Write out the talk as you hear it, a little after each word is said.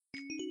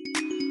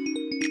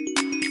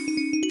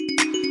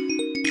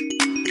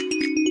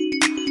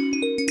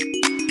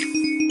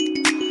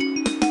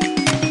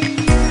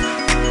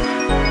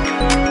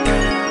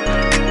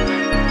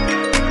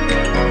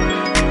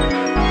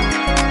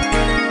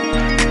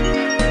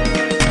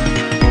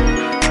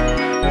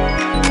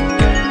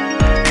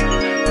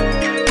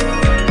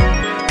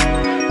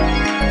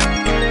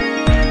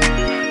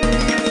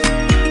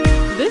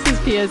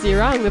P.S. You're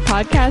Wrong, the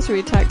podcast where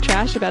we talk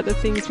trash about the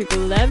things people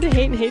love to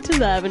hate and hate to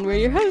love, and we're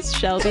your hosts,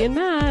 Shelby and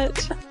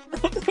Matt.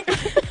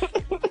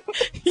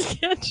 You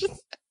can't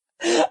just...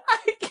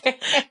 I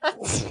can't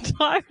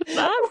stop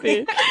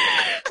laughing.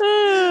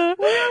 We're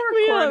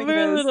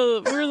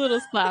a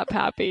little slap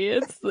happy.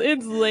 It's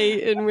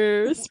late and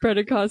we're spread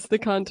across the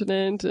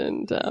continent,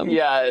 and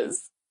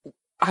yes.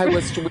 We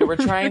were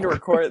trying to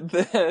record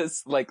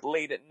this like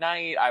late at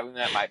night. I was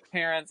at my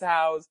parents'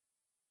 house.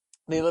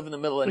 They live in the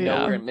middle of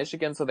nowhere in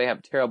Michigan, so they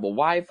have terrible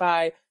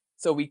Wi-Fi.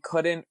 So we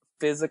couldn't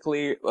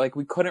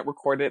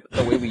record it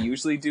the way we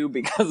usually do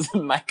because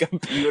my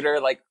computer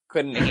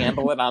couldn't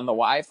handle it on the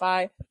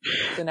Wi-Fi.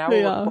 So now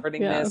we're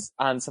recording this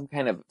on some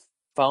kind of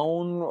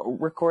phone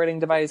recording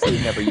device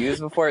we've never used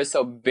before.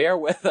 So bear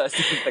with us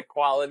if the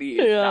quality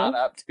is not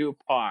up to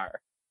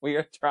par. We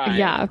are trying.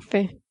 Yeah.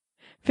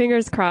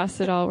 Fingers crossed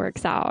it all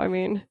works out. I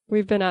mean,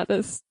 we've been at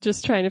this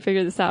just trying to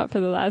figure this out for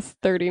the last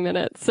 30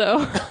 minutes.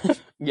 So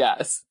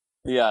Yes.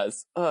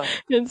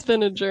 It's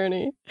been a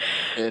journey.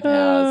 It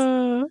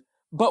has.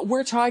 But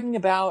we're talking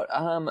about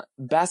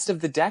best of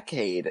the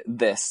decade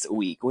this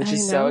week, which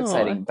is so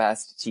exciting.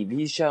 Best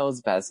TV shows,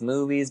 best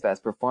movies,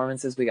 best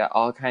performances. We got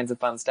all kinds of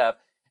fun stuff.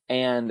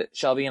 And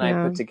Shelby and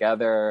I put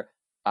together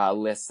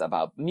lists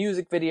about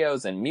music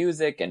videos and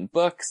music and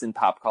books and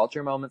pop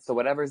culture moments. So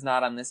whatever's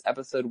not on this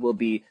episode will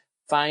be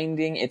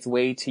finding its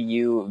way to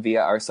you via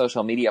our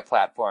social media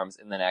platforms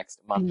in the next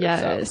month or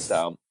so.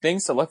 So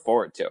things to look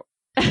forward to.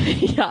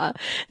 Yeah.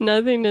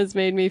 Nothing has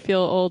made me feel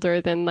older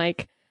than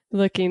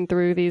looking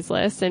through these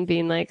lists and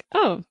being like,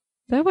 oh,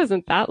 that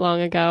wasn't that long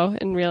ago,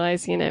 and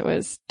realizing it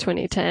was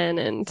 2010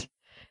 and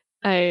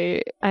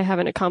I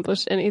haven't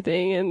accomplished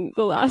anything in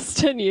the last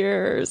 10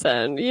 years.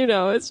 And,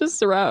 it's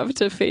just rough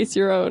to face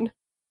your own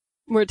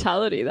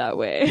mortality that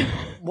way.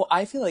 Well,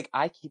 I feel like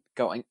I keep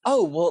going,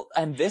 oh, well,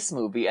 and this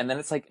movie, and then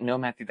it's like, no,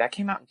 Matthew, that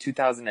came out in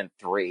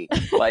 2003.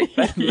 That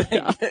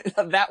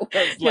was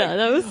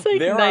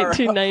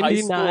 1999. High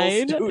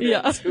school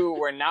students who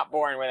were not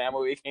born when that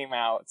movie came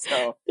out.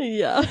 So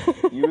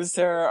use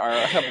her or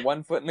have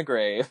one foot in the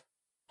grave.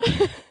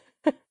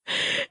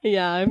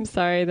 Yeah, I'm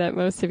sorry that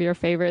most of your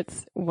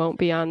favorites won't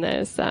be on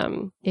this.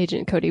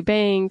 Agent Cody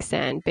Banks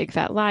and Big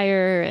Fat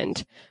Liar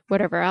and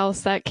whatever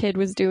else that kid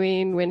was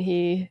doing when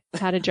he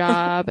had a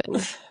job.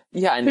 And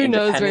and who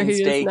knows where Independence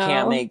he Day is now.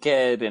 can't make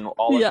it, and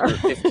all of her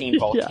 15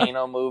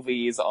 volcano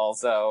movies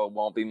also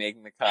won't be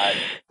making the cut.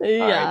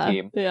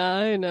 R.I.P. Yeah,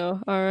 I know.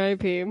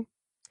 R.I.P.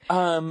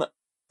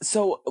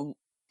 So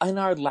in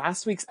our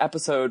last week's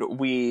episode,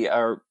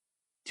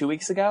 2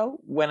 weeks ago,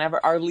 whenever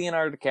our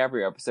Leonardo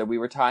DiCaprio episode, we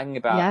were talking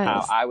about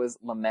how I was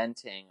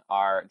lamenting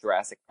our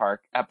Jurassic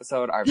Park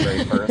episode, our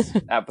very first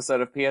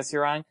episode of P.S.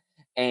 You're Wrong.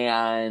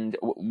 And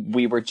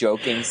we were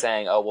joking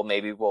saying, oh, well,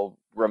 maybe we'll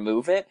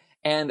remove it.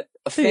 And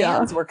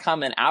fans were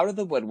coming out of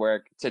the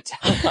woodwork to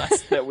tell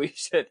us that we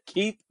should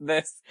keep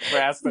this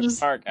Jurassic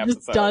Park episode.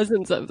 Just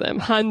dozens of them,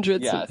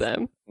 hundreds of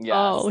them,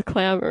 all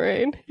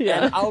clamoring.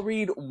 Yeah. And I'll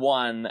read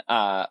one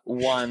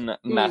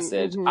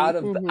message out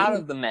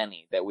of the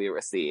many that we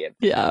received.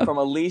 Yeah. From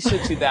Alicia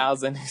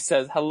 2000, who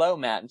says, hello,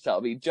 Matt and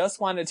Shelby.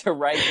 Just wanted to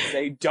write and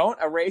say, don't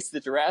erase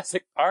the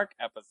Jurassic Park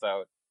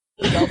episode.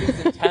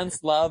 Shelby's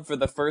intense love for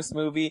the first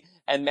movie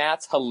and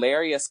Matt's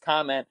hilarious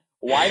comment,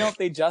 why don't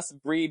they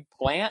just breed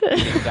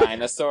plant-eating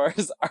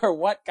dinosaurs, are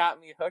what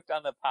got me hooked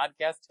on the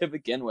podcast to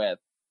begin with.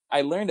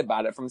 I learned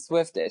about it from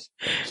Swiftish.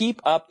 Keep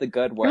up the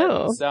good work.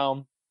 Oh.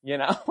 So,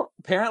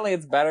 apparently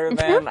it's better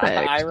than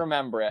I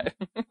remember it.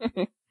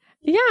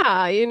 Yeah,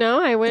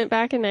 I went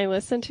back and I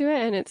listened to it,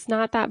 and it's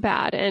not that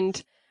bad.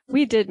 And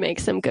we did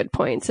make some good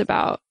points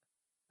about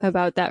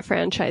that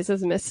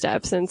franchise's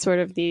missteps and sort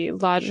of the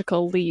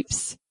logical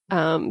leaps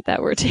that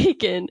were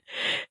taken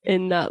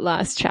in that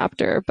last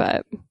chapter,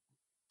 but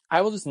I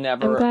will just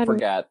never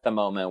forget the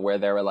moment where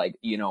they were like,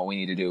 you know what we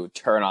need to do?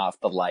 Turn off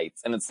the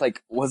lights. And it's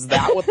like, was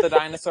that what the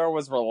dinosaur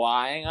was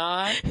relying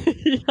on?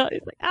 He's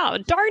like, oh,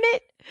 darn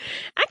it.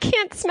 I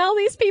can't smell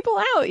these people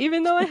out,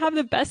 even though I have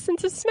the best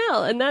sense of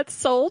smell. And that's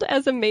sold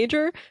as a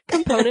major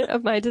component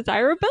of my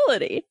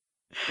desirability.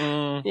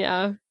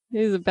 Yeah,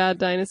 he's a bad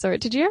dinosaur.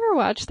 Did you ever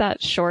watch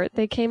that short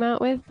they came out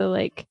with?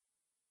 The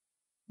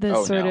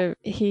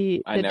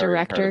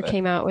director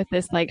came out with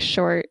this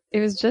short. It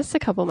was just a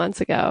couple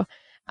months ago.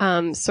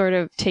 Sort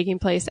of taking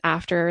place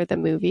after the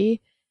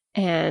movie,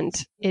 and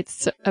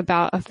it's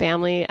about a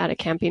family at a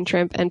camping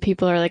trip, and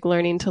people are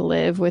learning to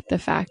live with the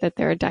fact that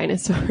there are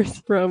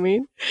dinosaurs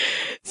roaming.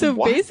 So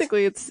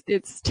basically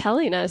it's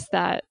telling us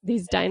that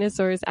these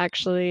dinosaurs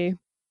actually,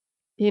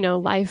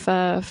 life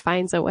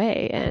finds a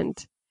way,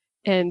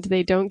 and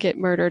they don't get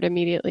murdered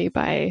immediately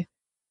by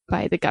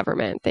the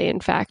government. They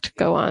in fact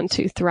go on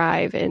to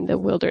thrive in the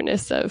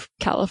wilderness of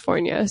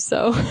California.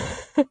 So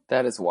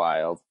that is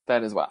wild.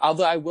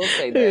 Although I will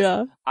say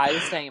this, I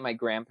was staying at my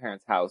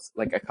grandparents' house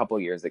a couple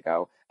years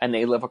ago, and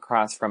they live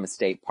across from a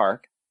state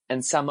park,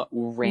 and some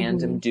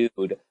random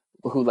dude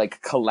who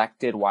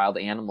collected wild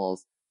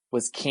animals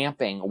was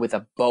camping with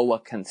a boa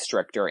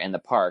constrictor in the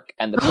park,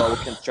 and the boa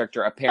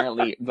constrictor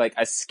apparently like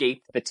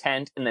escaped the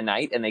tent in the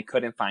night and they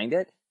couldn't find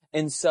it.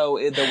 And so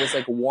there was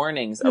like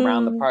warnings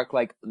around the park,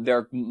 like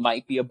there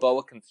might be a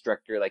boa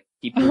constrictor, like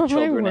keep your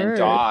children and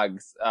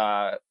dogs,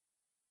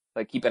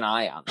 like keep an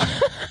eye on them.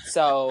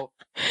 So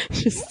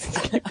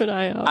just keep an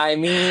eye out. I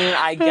mean,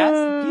 I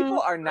guess people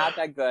are not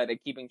that good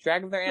at keeping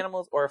track of their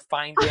animals or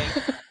finding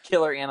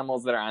killer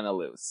animals that are on the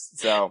loose.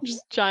 So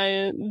just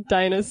giant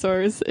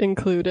dinosaurs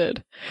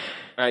included,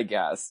 I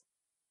guess.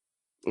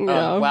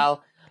 Yeah.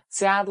 Well,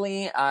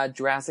 sadly,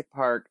 Jurassic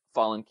Park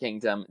Fallen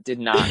Kingdom did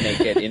not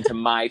make it into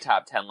my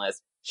top 10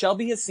 list.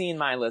 Shelby has seen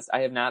my list.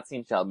 I have not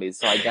seen Shelby's,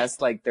 so I guess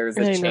like there's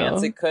a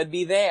chance it could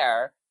be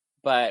there,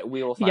 but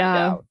we will find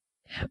out.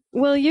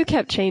 Well, you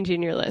kept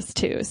changing your list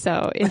too,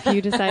 so if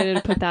you decided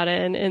to put that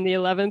in the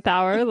 11th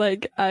hour,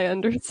 like, I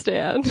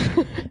understand.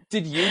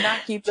 Did you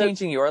not keep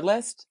changing your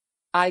list?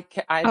 I'm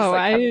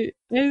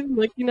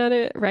looking at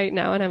it right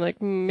now and I'm like,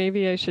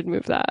 maybe I should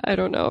move that. I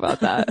don't know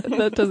about that.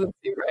 That doesn't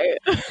seem right.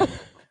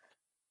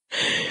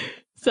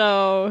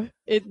 So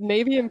it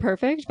may be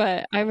imperfect,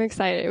 but I'm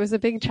excited. It was a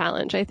big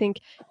challenge. I think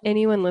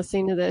anyone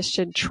listening to this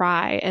should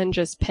try and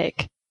just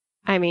pick,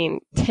 10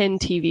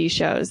 TV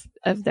shows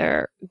of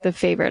the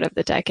favorite of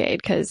the decade,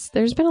 because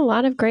there's been a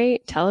lot of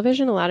great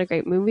television, a lot of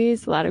great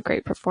movies, a lot of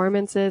great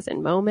performances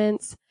and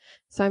moments.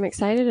 So I'm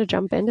excited to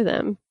jump into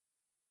them.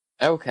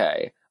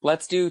 Okay.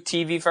 Let's do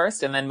TV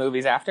first and then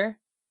movies after?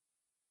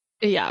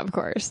 Yeah, of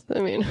course. I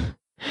mean,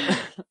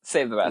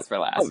 save the best for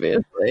last.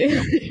 Obviously.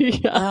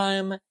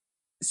 Yeah.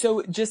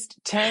 So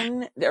just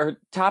 10 or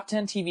top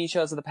 10 TV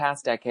shows of the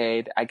past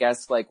decade. I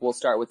guess like we'll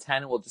start with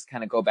 10 and we'll just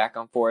kind of go back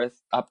and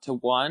forth up to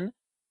 1.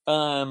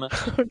 I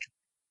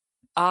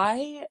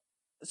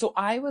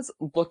was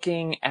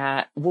looking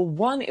at, well,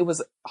 1, it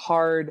was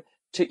hard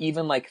to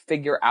even like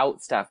figure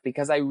out stuff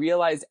because I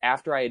realized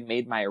after I had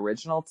made my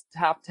original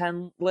top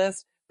 10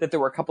 list that there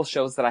were a couple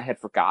shows that I had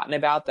forgotten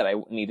about that I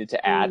needed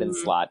to add and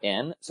slot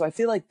in. So I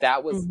feel like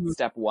that was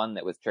step 1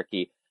 that was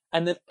tricky.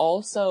 And then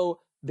also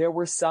there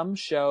were some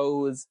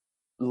shows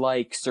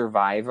like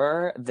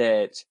Survivor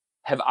that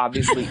have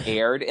obviously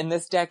aired in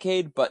this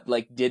decade, but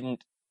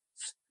didn't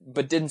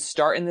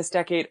start in this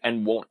decade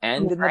and won't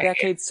end in the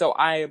decade. So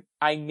I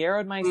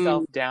narrowed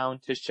myself down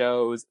to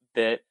shows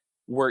that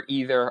were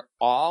either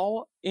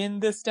all in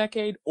this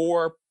decade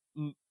or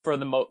for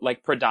the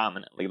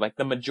predominantly, like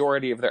the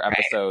majority of their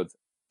episodes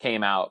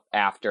came out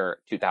after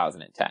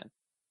 2010.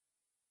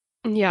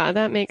 Yeah,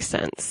 that makes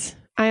sense.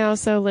 I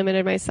also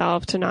limited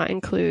myself to not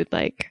include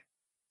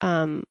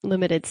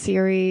limited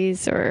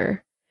series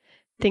or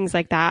things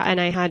like that. And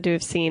I had to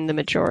have seen the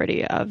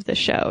majority of the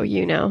show,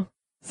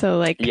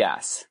 So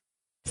yes.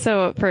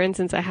 So for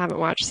instance, I haven't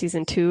watched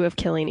season 2 of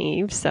Killing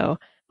Eve, so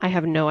I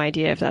have no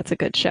idea if that's a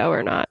good show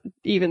or not,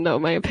 even though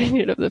my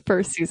opinion of the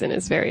first season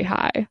is very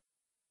high.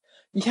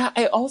 Yeah,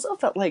 I also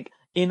felt like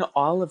in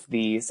all of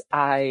these,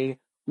 I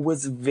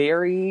was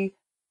very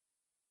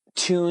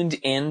tuned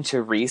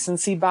into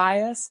recency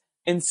bias.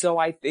 And so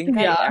I think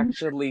I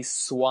actually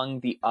swung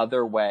the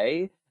other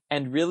way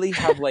and really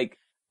have like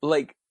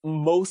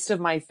most of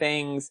my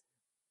things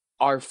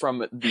are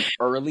from the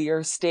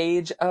earlier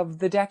stage of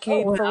the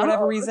decade for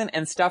whatever reason,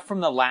 and stuff from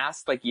the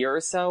last year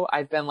or so,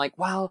 I've been like,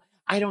 well,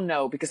 I don't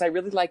know, because I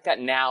really like that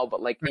now, but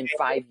in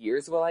 5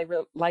 years will I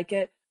like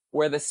it?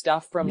 Where the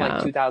stuff from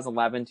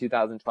 2011,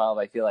 2012,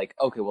 I feel like,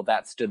 okay, well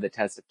that stood the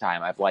test of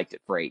time. I've liked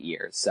it for 8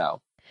 years,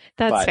 so.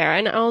 That's fair.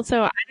 And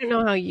also, I don't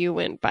know how you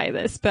went by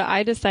this, but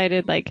I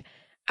decided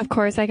of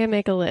course I can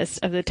make a list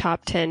of the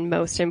top 10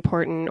 most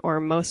important or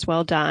most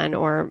well done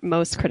or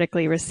most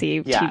critically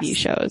received TV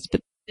shows,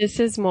 but this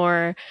is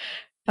more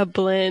a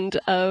blend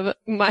of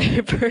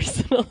my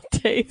personal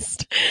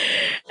taste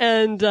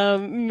and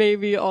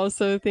maybe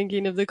also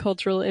thinking of the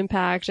cultural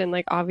impact and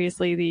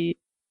obviously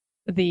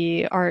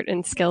the art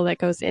and skill that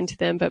goes into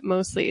them, but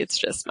mostly it's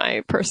just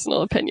my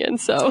personal opinion.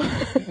 So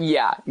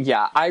yeah.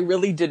 I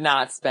really did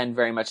not spend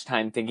very much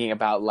time thinking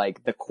about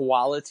the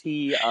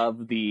quality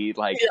of the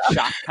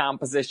shot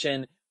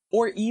composition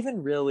or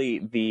even really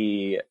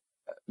the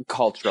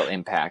cultural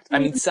impact. I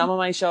mean, some of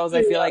my shows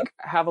I feel like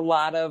have a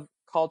lot of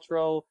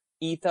cultural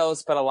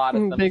ethos, but a lot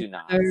of them do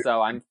not.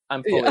 So I'm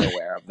fully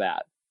aware of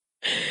that.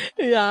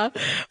 Yeah.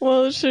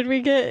 Well, should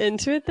we get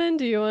into it then?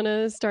 Do you want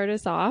to start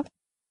us off?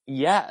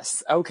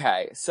 Yes.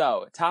 Okay.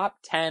 So top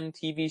 10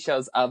 TV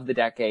shows of the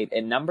decade.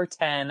 At number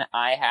 10,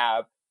 I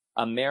have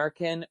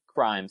American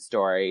Crime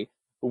Story,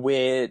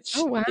 which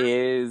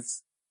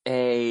is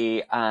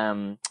it's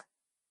an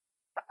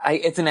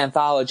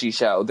anthology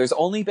show. There's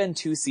only been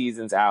 2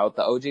 seasons out,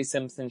 the O.J.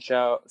 Simpson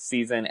show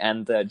season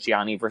and the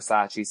Gianni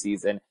Versace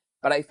season,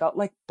 but I felt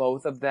like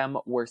both of them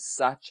were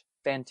such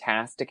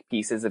fantastic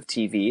pieces of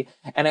TV.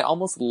 And I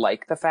almost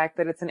like the fact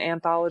that it's an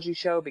anthology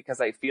show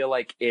because I feel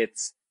like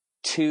it's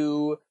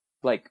 2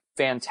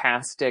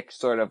 fantastic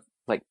sort of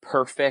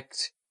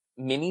perfect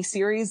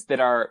miniseries that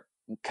are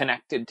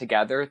connected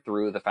together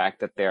through the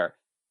fact that they're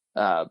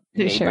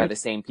made by the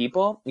same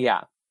people.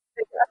 Yeah.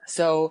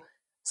 So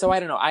So I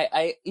don't know.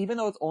 I even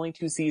though it's only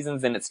 2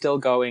 seasons and it's still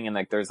going, and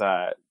like there's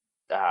a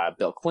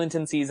Bill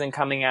Clinton season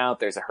coming out,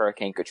 there's a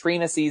Hurricane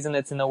Katrina season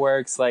that's in the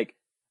works. Like,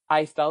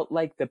 I felt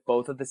like that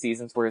both of the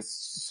seasons were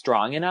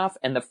strong enough,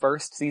 and the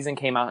first season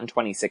came out in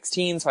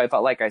 2016, so I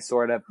felt like I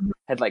sort of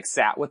had like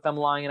sat with them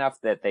long enough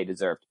that they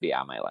deserved to be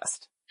on my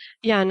list.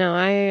 Yeah, no,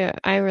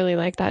 I really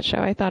liked that show.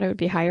 I thought it would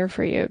be higher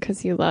for you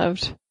because you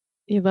loved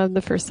the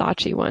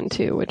Versace one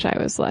too, which I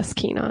was less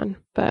keen on.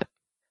 But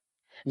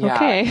yeah.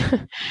 Okay,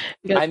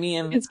 I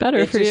mean, it's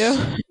better for you.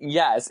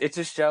 Yes, it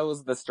just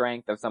shows the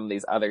strength of some of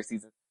these other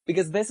seasons,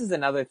 because this is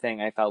another thing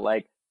I felt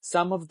like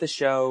some of the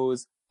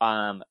shows.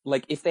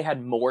 Like if they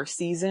had more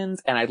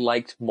seasons and I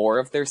liked more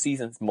of their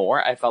seasons more,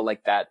 I felt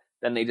like that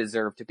then they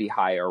deserve to be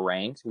higher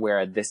ranked,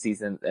 where this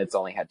season it's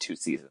only had 2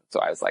 seasons. So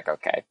I was like,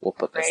 okay, we'll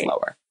put this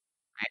lower.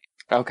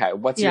 Right. Okay.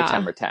 What's your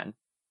number 10?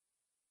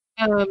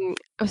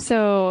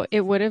 So it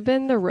would have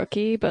been The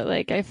Rookie, but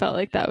like I felt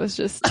like that was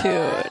just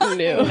too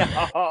new.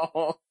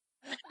 No.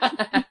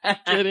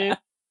 Kidding.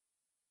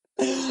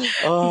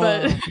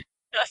 But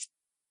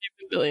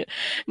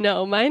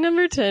no, my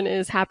number 10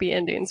 is Happy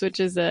Endings, which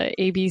is a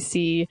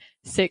ABC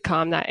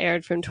sitcom that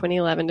aired from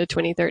 2011 to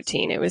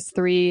 2013. It was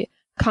 3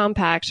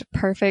 compact,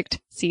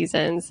 perfect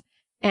seasons,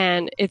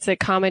 and it's a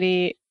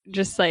comedy.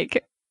 Just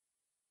like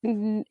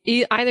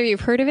either you've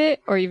heard of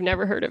it or you've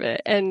never heard of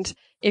it, and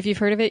if you've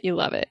heard of it, you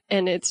love it.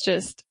 And it's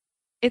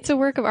a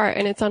work of art,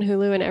 and it's on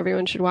Hulu, and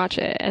everyone should watch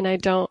it. And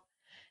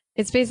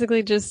it's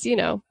basically just,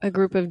 a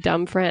group of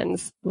dumb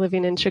friends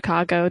living in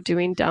Chicago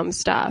doing dumb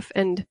stuff.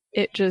 And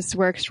it just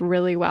works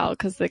really well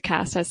because the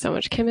cast has so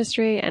much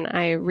chemistry. And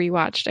I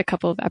rewatched a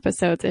couple of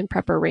episodes in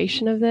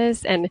preparation of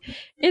this, and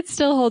it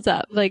still holds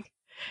up. Like,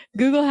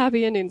 Google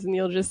Happy Endings and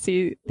you'll just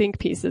see think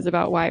pieces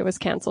about why it was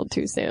canceled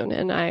too soon.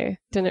 And I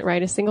didn't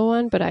write a single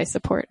one, but I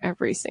support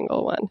every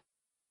single one.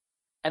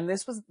 And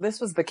this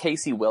was the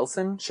Casey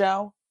Wilson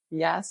show?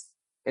 Yes?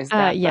 Is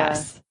that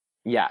yes.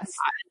 Yes.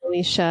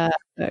 Alicia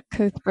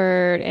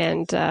Cuthbert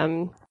and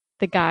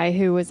the guy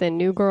who was in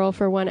New Girl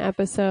for one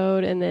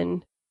episode and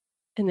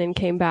then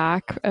came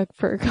back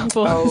for a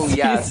couple of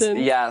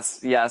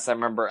seasons. Yes. I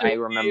remember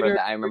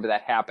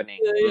that happening.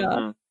 Yeah.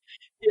 Mm-hmm.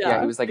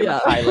 Yeah, he was like in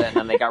the pilot, and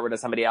then they got rid of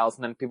somebody else,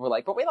 and then people were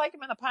like, but we like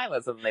him in the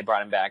pilot, so then they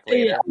brought him back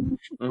later. Yeah.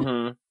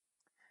 Mm-hmm.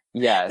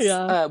 Yes.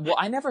 Yeah. Well,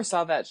 I never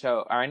saw that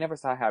show, or I never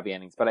saw Happy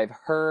Endings, but I've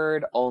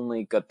heard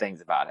only good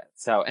things about it.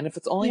 So, and if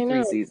it's only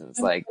 3 seasons,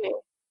 like,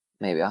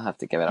 maybe I'll have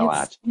to give it a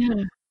watch.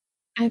 Yeah.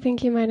 I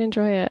think you might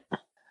enjoy it.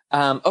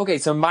 Okay,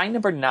 so my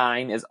number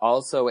 9 is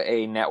also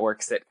a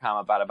network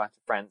sitcom about a bunch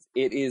of friends.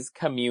 It is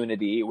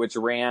Community, which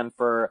ran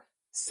for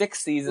 6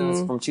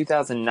 seasons from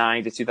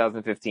 2009 to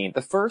 2015.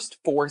 The first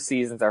 4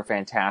 seasons are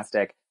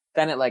fantastic.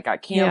 Then it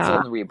got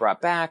canceled and re-brought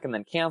back, and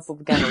then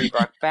canceled again and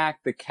re-brought back.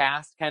 The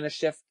cast kind of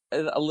shifted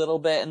a little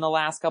bit in the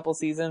last couple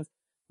seasons,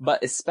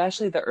 but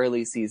especially the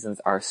early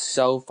seasons are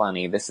so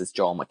funny. This is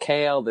Joel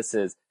McHale. This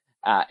is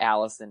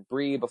Alison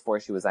Brie before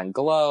she was on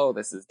Glow.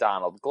 This is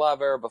Donald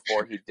Glover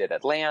before he did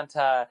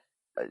Atlanta.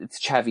 It's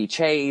Chevy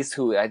Chase,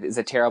 who is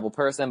a terrible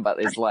person,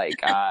 but is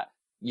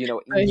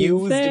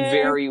used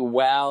very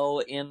well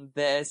in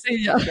this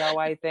show,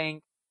 I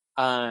think.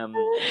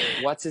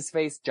 What's his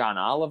face? John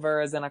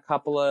Oliver is in a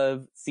couple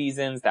of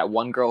seasons. That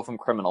one girl from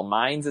Criminal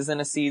Minds is in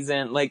a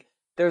season.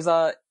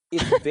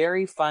 It's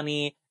very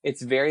funny.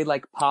 It's very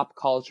pop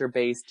culture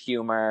based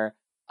humor.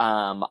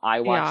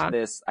 I watched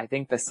this, I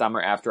think the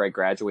summer after I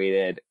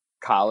graduated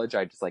college.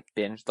 I just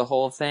binged the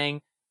whole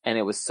thing, and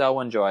it was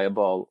so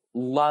enjoyable.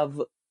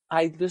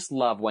 I just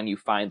love when you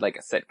find a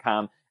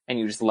sitcom and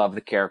you just love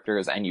the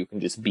characters and you can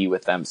just be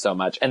with them so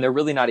much. And they're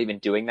really not even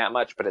doing that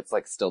much, but it's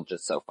still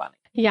just so funny.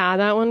 Yeah,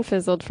 that one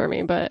fizzled for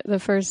me, but the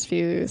first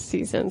few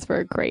seasons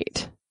were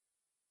great.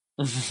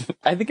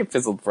 I think it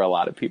fizzled for a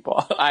lot of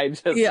people. I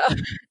just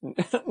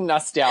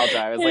nostalgia.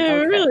 I was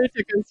it really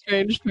took a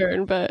strange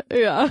turn, but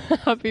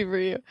happy for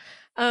you.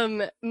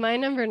 My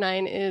number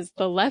 9 is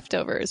The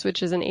Leftovers,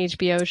 which is an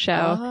HBO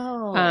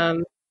show.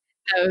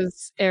 That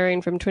was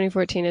airing from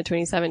 2014 to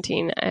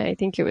 2017. I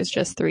think it was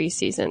just 3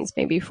 seasons,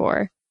 maybe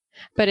 4.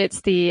 But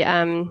it's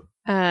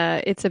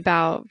it's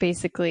about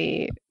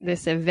basically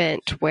this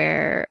event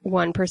where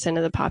 1%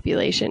 of the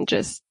population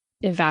just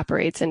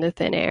evaporates into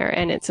thin air,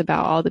 and it's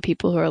about all the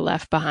people who are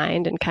left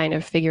behind and kind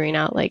of figuring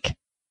out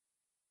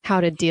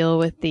how to deal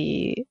with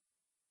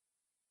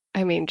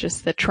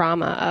just the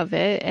trauma of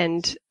it,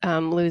 and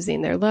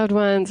losing their loved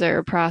ones,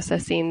 or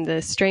processing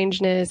the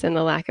strangeness and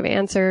the lack of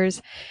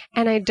answers.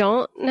 And I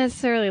don't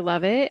necessarily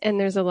love it, and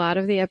there's a lot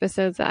of the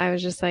episodes that I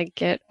was just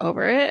get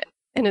over it,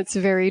 and it's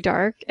very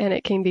dark and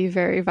it can be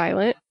very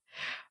violent,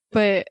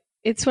 but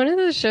it's one of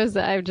those shows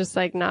that I've just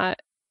not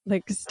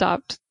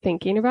stopped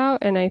thinking about,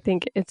 and I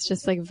think it's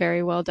just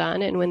very well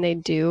done. And when they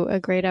do a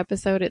great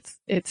episode,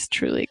 it's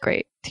truly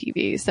great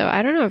TV. So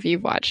I don't know if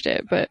you've watched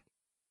it, but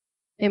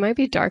it might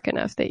be dark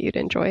enough that you'd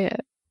enjoy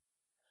it.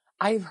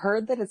 I've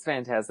heard that it's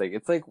fantastic.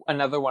 It's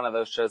another one of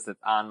those shows that's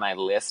on my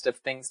list of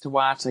things to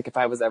watch. If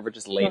I was ever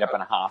just laid up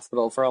in a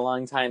hospital for a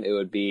long time, it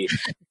would be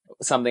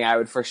something I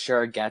would for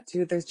sure get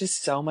to. There's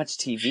just so much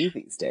TV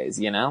these days,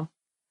 you know?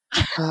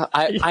 Now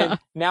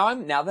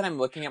that I'm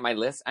looking at my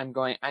list, I'm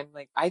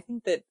like, I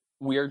think that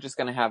we're just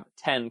going to have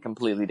 10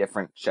 completely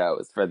different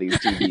shows for these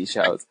TV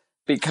shows,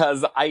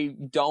 because I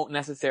don't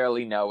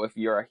necessarily know if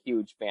you're a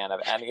huge fan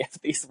of any of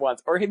these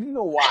ones, or even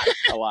watch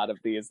a lot of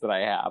these that I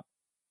have.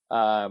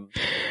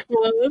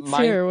 Well, let's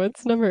hear.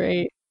 What's number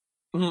 8?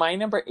 My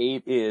number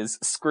 8 is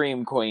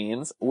Scream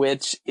Queens,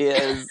 which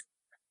is,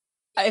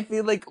 I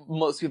feel like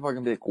most people are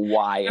going to be like,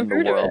 why in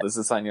the world is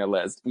this on your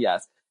list?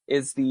 Yes.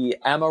 It's the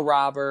Emma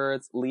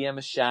Roberts, Lea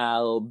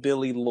Michele,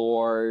 Billie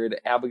Lourd,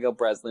 Abigail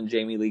Breslin,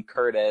 Jamie Lee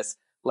Curtis,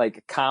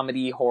 like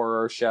comedy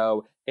horror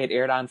show. It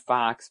aired on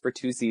Fox for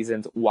 2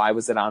 seasons. Why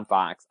was it on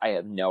Fox? I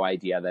have no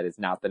idea. That is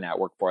not the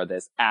network for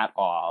this at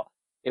all.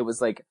 It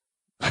was like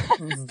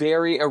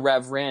very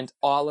irreverent.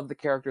 All of the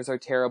characters are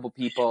terrible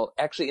people.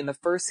 Actually, in the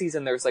first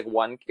season, there's like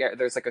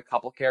a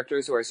couple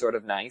characters who are sort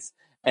of nice,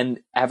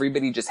 and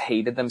everybody just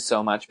hated them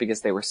so much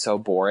because they were so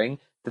boring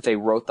that they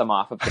wrote them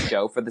off of the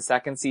show for the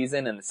second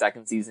season, and the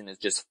second season is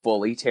just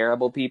fully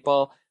terrible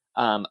people.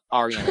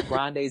 Ariana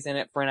Grande's in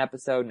it for an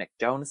episode. Nick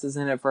Jonas is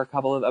in it for a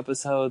couple of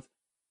episodes.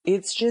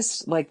 It's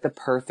just like the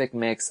perfect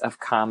mix of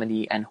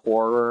comedy and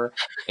horror,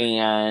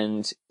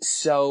 and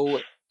so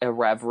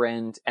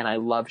irreverent. And I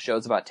love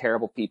shows about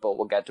terrible people.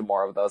 We'll get to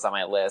more of those on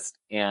my list.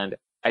 And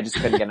I just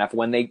couldn't get enough.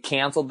 When they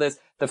canceled this,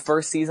 the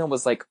first season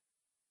was like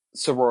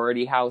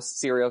sorority house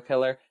serial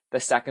killer.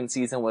 The second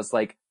season was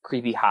like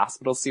creepy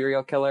hospital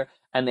serial killer.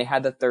 And they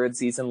had the third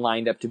season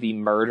lined up to be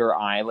Murder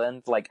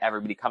Island. Like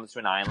everybody comes to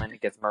an island and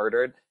gets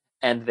murdered.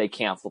 And they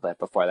canceled it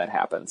before that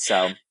happened.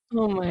 So.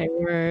 Oh my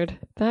word.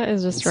 That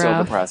is just rough.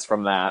 So depressed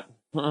from that.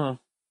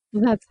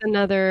 That's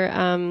another,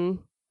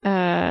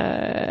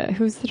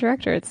 who's the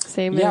director? It's the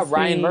same as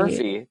Ryan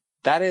Murphy.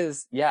 That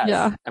is, yes.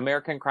 Yeah.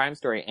 American Crime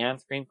Story and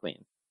Scream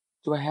Queens.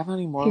 Do I have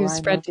any more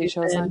Ryan Murphy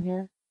shows on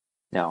here?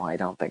 No, I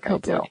don't think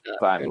Hopefully I do.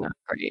 But not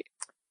great.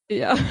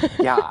 Yeah.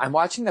 Yeah, I'm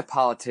watching The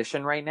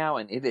Politician right now,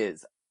 and it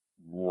is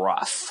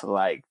rough.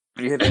 Like,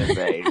 it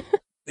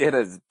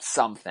is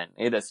something.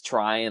 It is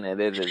trying,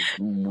 and it is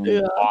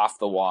off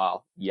the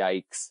wall.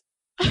 Yikes.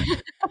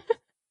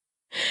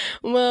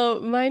 Well,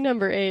 my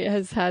number 8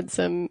 has had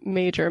some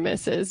major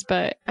misses,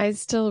 but I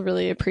still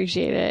really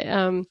appreciate it.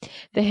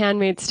 The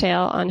Handmaid's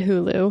Tale on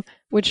Hulu,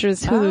 which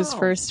was Hulu's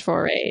first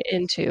foray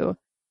into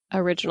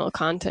original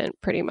content,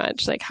 pretty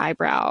much, like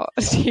highbrow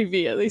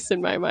TV, at least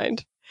in my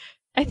mind.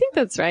 I think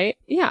that's right.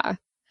 Yeah.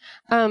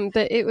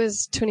 But it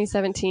was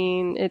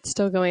 2017. It's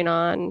still going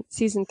on.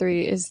 Season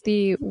 3 is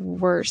the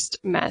worst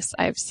mess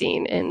I've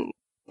seen in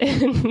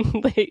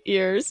late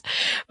years,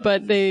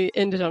 but they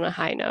ended on a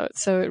high note.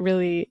 So it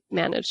really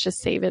managed to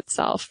save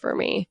itself for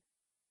me.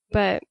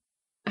 But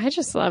I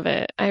just love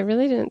it. I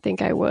really didn't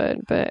think I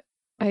would, but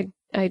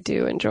I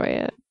do enjoy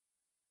it.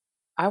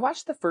 I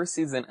watched the first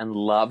season and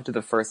loved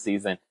the first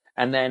season,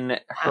 and then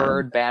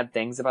heard bad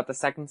things about the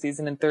second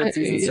season and third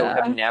season, so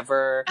have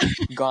never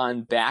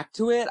gone back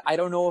to it. I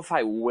don't know if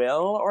I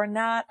will or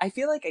not. I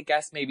feel like, I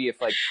guess maybe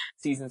if like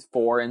seasons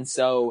 4 and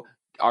so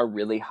are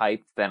really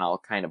hyped, then I'll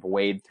kind of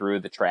wade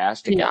through the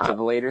trash to get to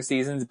the later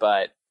seasons.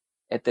 But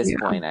at this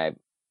point, I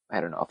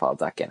don't know if I'll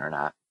duck in or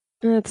not.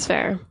 That's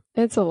fair.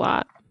 It's a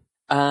lot.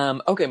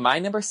 Okay, my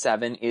number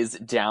 7 is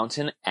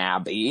Downton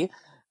Abbey,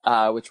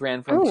 which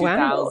ran from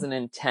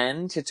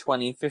 2010 to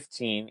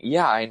 2015.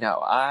 Yeah, I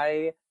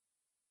know.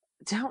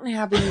 Downton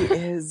Abbey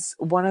is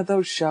one of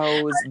those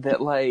shows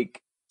that,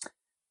 like,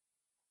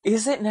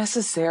 isn't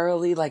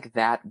necessarily, like,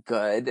 that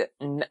good.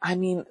 I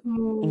mean,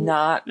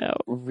 not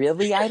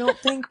really, I don't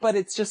think, but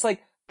it's just,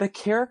 like, the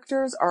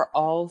characters are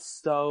all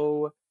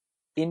so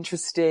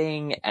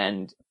interesting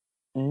and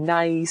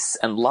nice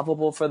and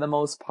lovable for the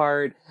most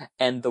part,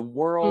 and the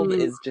world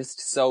is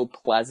just so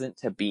pleasant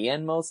to be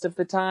in most of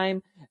the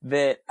time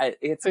that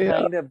it's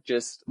kind of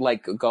just,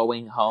 like,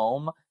 going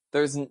home.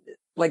 There's,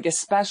 like,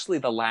 especially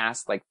the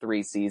last, like,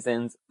 3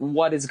 seasons,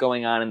 what is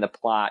going on in the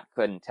plot,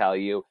 couldn't tell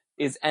you.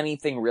 Is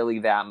anything really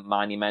that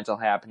monumental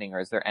happening, or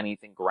is there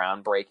anything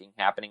groundbreaking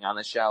happening on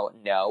the show?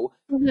 No.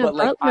 Yeah, but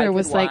like, Butler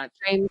was like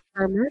framed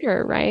for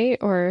murder, right?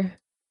 Or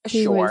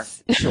sure.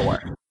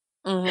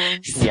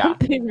 Mm-hmm.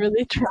 Something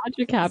really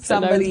tragic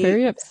happened. I was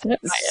very upset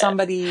by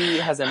somebody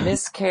has a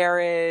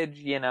miscarriage.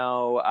 You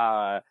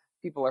know,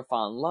 people are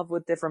falling in love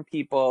with different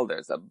people.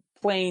 There's a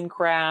plane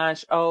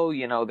crash.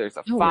 There's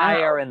a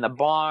fire in the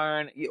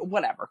barn.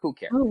 Whatever. Who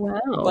cares? Oh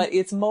wow! But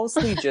it's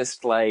mostly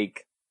just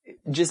like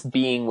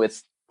being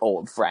with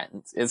old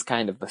friends is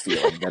kind of the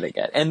feeling that I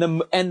get. And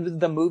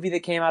the movie that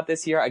came out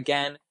this year,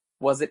 again,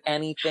 was it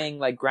anything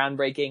like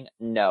groundbreaking?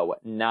 No,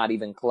 not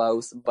even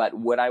close. But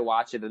would I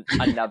watch it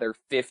another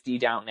 50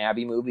 Downton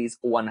Abbey movies?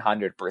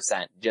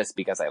 100%, just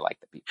because I like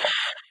the people.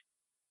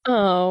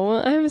 Oh,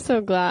 I'm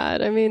so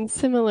glad. I mean,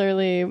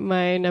 similarly,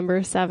 my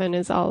number 7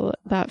 is all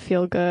that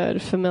feel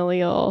good,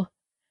 familial,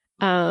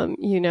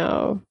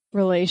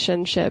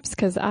 relationships,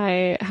 because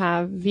I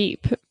have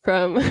Veep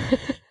from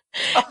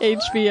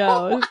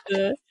HBO.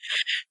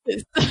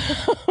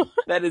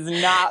 That is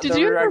not the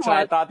direction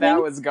I thought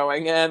that was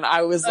going in.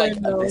 I was like,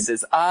 This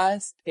Is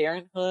Us,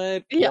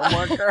 Parenthood,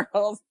 Gilmore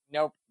Girls.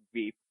 Nope,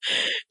 Veep.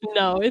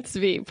 No, it's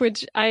Veep,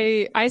 which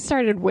I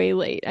started way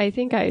late. I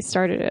think I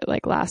started it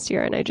like last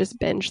year and I just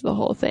binged the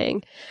whole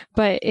thing.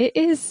 But it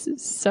is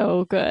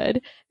so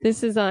good.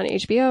 This is on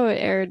HBO. It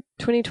aired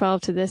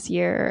 2012 to this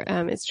year.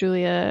 It's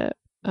Julia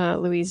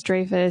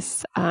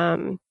Louis-Dreyfus.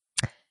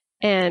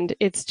 And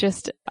it's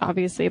just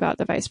obviously about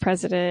the vice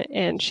president,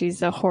 and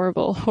she's a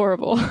horrible,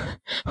 horrible,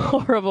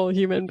 horrible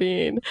human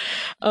being,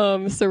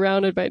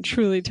 surrounded by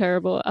truly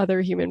terrible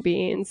other human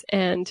beings.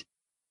 And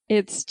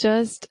it's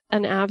just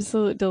an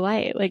absolute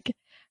delight. Like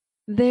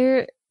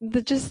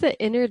just the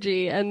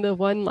energy and the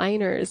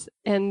one-liners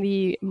and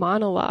the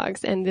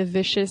monologues and the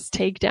vicious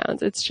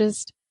takedowns. It's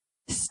just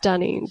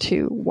stunning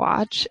to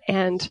watch.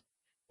 And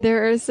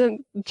there are some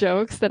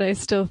jokes that I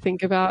still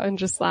think about and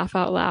just laugh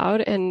out loud,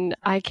 and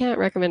I can't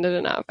recommend it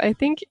enough. I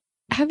think,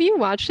 have you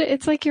watched it?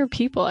 It's like your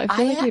people. I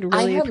feel like you'd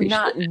really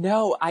appreciate it.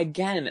 No,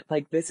 again,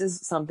 like this is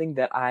something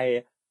that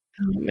I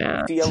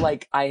feel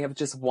like I have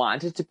just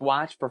wanted to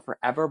watch for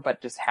forever, but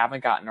just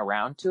haven't gotten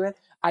around to it.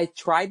 I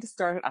tried to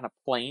start it on a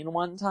plane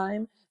one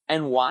time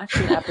and watched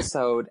an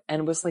episode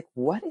and was like,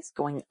 what is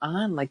going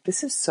on? Like,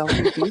 this is so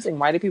confusing.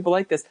 Why do people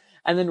like this?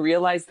 And then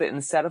realized that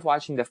instead of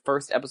watching the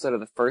first episode of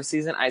the first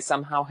season, I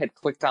somehow had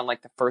clicked on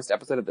like the first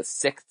episode of the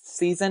 6th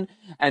season.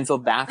 And so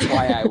that's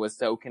why I was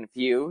so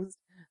confused.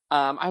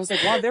 I was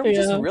like, wow, they were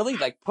just really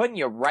like putting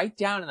you right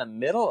down in the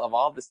middle of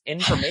all this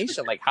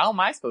information. Like, how am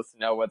I supposed to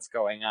know what's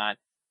going on?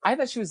 I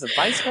thought she was the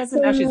vice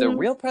president. Now she's a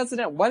real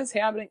president. What is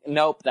happening?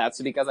 Nope.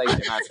 That's because I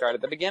did not start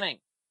at the beginning.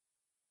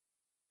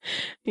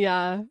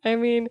 Yeah, I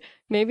mean,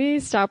 maybe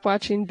stop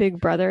watching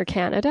Big Brother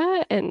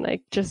Canada and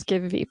like just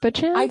give Veep a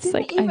chance. I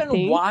didn't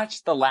even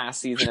watch the last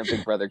season of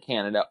Big Brother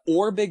Canada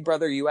or Big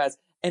Brother US.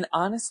 And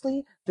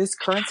honestly, this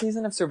current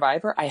season of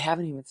Survivor, I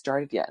haven't even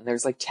started yet. And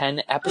there's like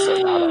 10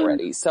 episodes out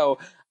already. So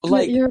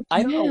like,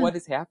 I don't know what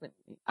is happening.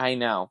 I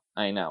know.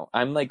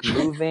 I'm like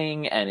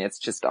moving and it's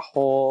just a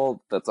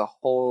whole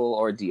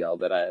ordeal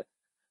that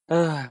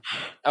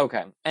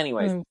okay.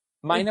 Anyways,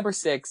 my number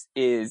 6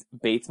 is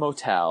Bates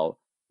Motel,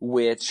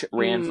 which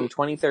ran from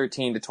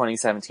 2013 to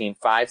 2017,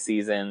 5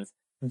 seasons.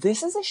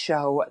 This is a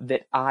show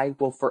that I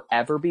will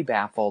forever be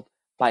baffled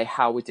by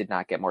how it did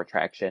not get more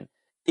traction.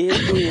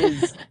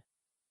 It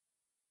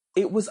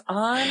was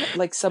on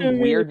like some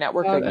weird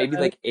network, like maybe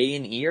like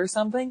A&E or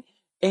something.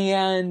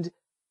 And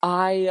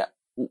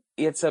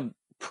it's a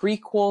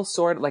prequel,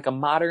 sort of like a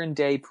modern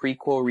day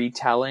prequel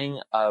retelling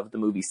of the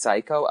movie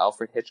Psycho,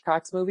 Alfred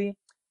Hitchcock's movie,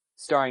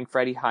 starring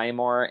Freddie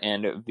Highmore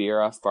and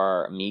Vera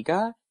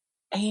Farmiga.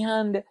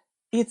 And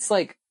it's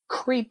like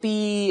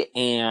creepy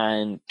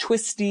and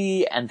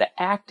twisty and the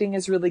acting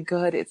is really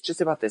good. It's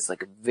just about this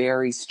like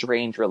very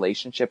strange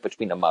relationship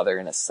between a mother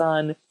and a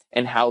son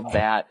and how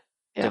that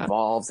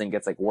devolves and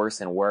gets like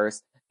worse and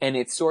worse. And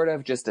it's sort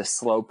of just a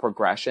slow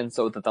progression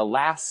so that the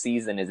last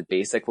season is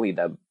basically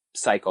the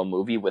Psycho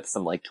movie with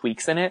some like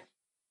tweaks in it.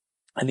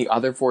 And the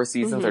other 4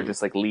 seasons are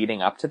just like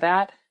leading up to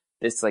that.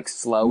 This like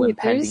slow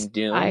impending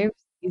doom. 5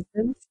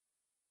 seasons?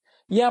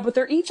 Yeah, but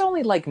they're each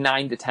only like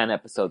 9 to 10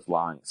 episodes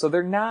long. So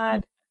they're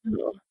not,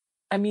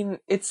 I mean,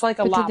 it's like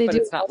a lot, but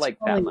it's not like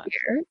that much.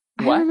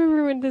 I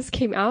remember when this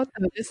came out,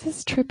 though. This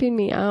is tripping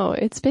me out.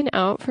 It's been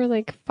out for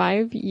like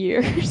 5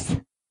 years.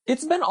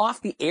 It's been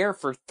off the air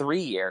for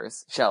 3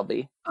 years,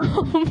 Shelby.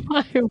 Oh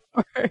my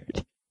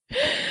word.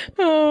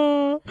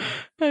 Oh,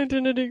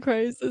 identity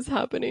crisis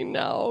happening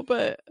now,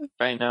 but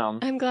I know.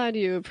 I'm glad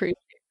you appreciated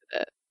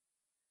it.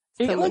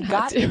 Someone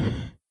had to.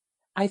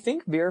 I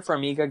think Vera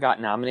Farmiga got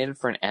nominated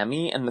for an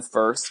Emmy in the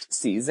first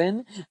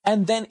season,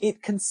 and then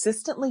it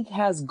consistently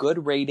has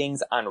good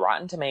ratings on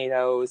Rotten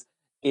Tomatoes.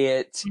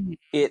 It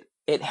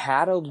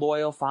had a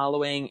loyal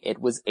following.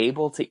 It was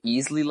able to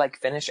easily like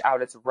finish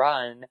out its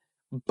run,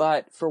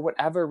 but for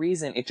whatever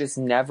reason, it just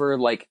never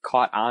like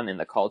caught on in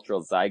the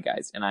cultural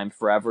zeitgeist. And I'm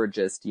forever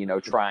just,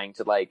 trying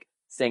to like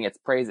sing its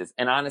praises.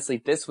 And honestly,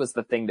 this was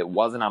the thing that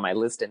wasn't on my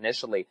list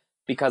initially,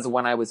 because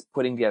when I was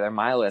putting together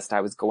my list,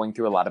 I was going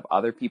through a lot of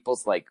other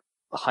people's like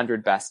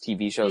 100 best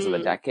TV shows of the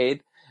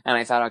decade. And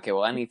I thought, okay,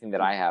 well, anything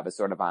that I have is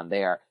sort of on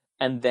there.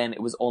 And then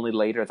it was only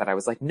later that I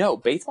was like, no,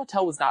 Bates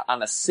Motel was not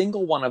on a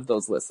single one of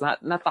those lists.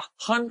 Not the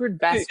 100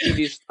 best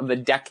TV shows of the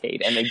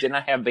decade. And they did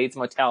not have Bates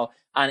Motel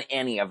on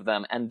any of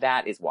them. And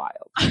that is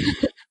wild.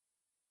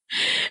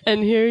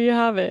 And here you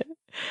have it.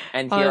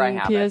 And here I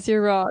have P.S.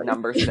 You're wrong.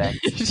 Number 6.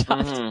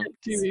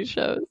 TV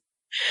shows.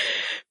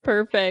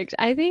 Perfect.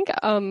 I think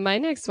my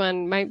next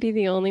one might be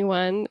the only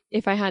one,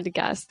 if I had to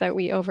guess, that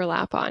we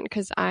overlap on,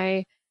 because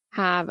I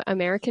have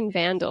American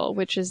Vandal,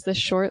 which is the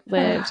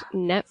short-lived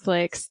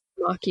Netflix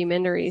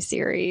mockumentary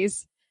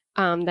series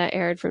that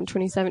aired from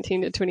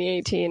 2017 to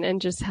 2018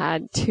 and just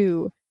had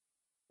 2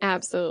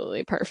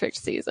 absolutely perfect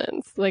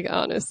seasons. Like,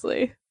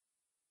 honestly.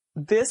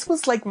 This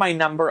was like my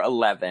number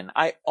 11.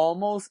 I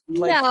almost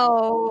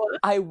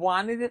I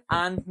wanted it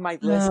on my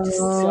list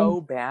so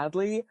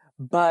badly,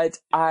 but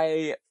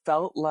I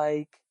felt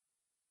like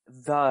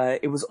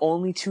it was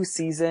only 2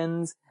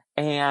 seasons,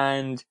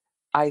 and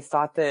I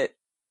thought that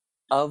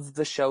of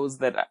the shows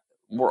that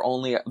were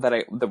only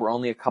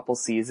a couple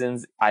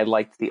seasons, I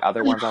liked the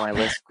other ones on my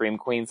list, Scream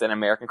Queens and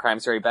American Crime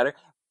Story, better.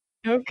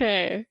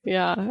 Okay,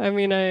 yeah. I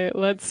mean,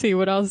 let's see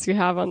what else you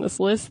have on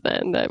this list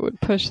then that would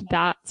push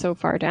that so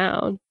far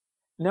down.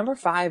 Number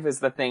 5 is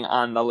the thing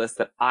on the list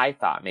that I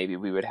thought maybe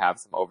we would have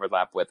some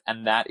overlap with,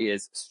 and that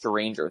is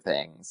Stranger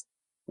Things,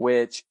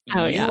 which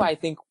I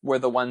think, were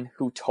the one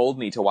who told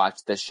me to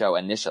watch this show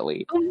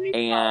initially.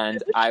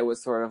 And I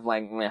was sort of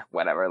like, meh,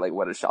 whatever, like,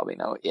 what does Shelby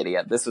know?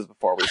 Idiot. This was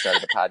before we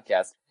started the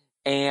podcast.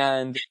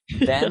 And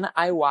then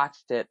I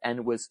watched it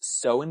and was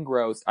so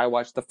engrossed. I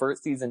watched the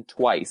first season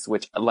twice,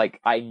 which,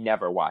 like, I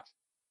never watch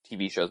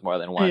TV shows more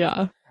than once.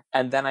 Yeah.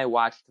 And then I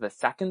watched the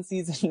second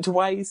season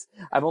twice.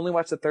 I've only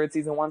watched the third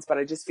season once, but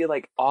I just feel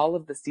like all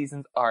of the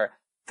seasons are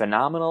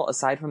phenomenal,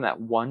 aside from that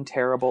one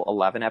terrible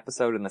 11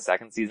 episode in the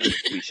second season,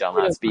 which we shall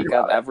not speak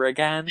of ever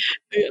again.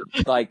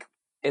 Like,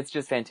 it's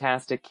just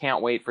fantastic.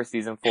 Can't wait for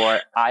season 4.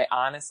 I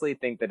honestly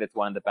think that it's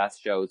one of the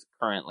best shows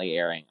currently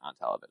airing on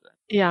television.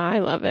 Yeah, I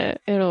love it.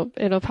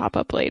 It'll pop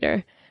up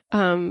later.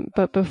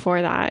 But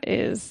before that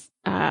is,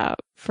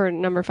 for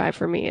number 5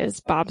 for me is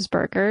Bob's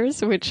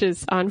Burgers, which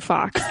is on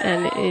Fox,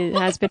 and it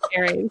has been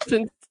airing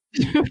since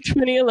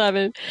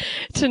 2011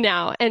 to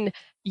now. And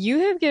you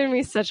have given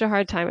me such a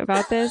hard time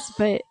about this,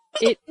 but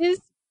it is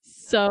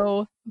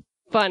so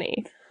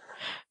funny.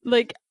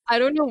 Like, I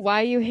don't know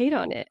why you hate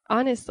on it.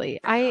 Honestly,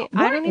 I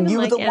don't even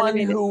like animated. You the one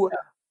who,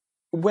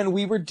 when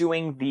we were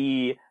doing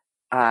the,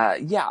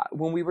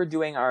 when we were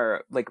doing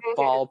our, like,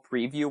 fall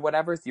preview,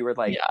 whatever, so you were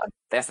like,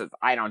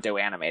 I don't do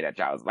animated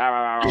shows, blah,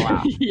 blah, blah,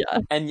 blah. Yeah.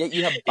 And yet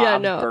you have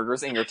Bob's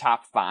Burgers in your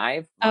top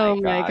 5.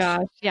 My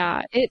gosh.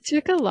 Yeah. It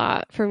took a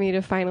lot for me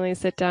to finally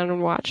sit down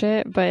and watch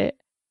it, but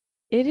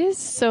it is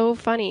so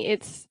funny.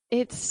 It's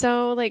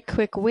so, like,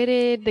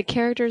 quick-witted. The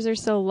characters are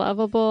so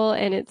lovable,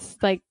 and it's,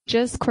 like,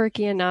 just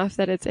quirky enough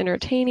that it's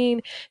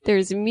entertaining.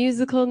 There's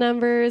musical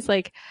numbers,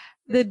 like,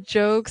 the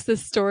jokes, the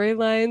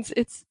storylines.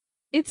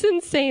 It's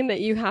insane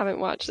that you haven't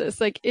watched this.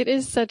 Like, it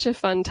is such a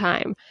fun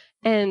time.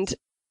 And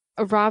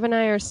Rob and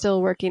I are still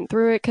working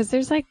through it, because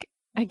there's, like,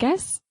 I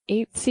guess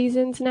 8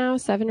 seasons now,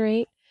 7 or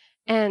 8.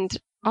 And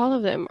all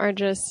of them are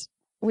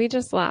we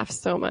just laugh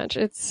so much.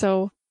 It's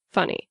so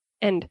funny.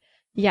 And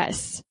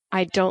yes,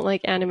 I don't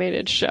like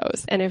animated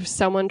shows. And if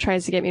someone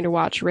tries to get me to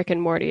watch Rick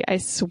and Morty, I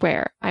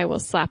swear I will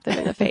slap them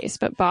in the face.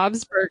 But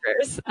Bob's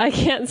Burgers, I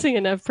can't sing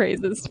enough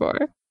praises for.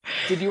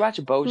 Did you watch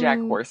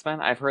BoJack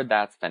Horseman? I've heard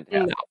that's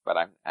fantastic, but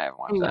I haven't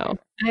watched that either.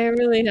 I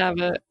really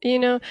haven't.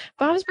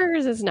 Bob's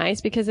Burgers is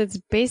nice because it's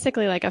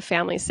basically like a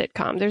family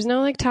sitcom. There's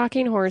no, like,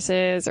 talking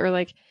horses or,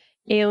 like,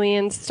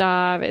 alien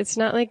stuff. It's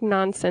not, like,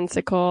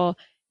 nonsensical.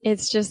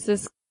 It's just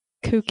this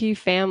kooky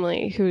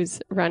family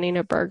who's running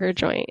a burger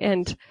joint.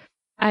 And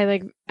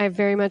I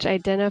very much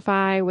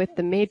identify with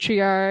the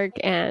matriarch,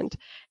 and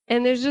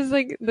there's just,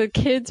 like, the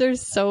kids are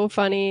so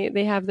funny.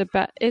 They have the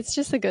best. It's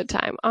just a good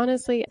time.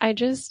 Honestly, I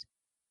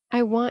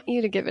want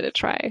you to give it a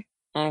try.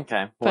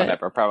 Okay,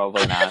 whatever.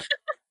 Probably not.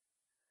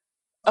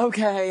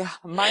 Okay,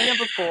 my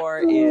number 4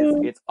 is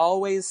It's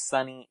Always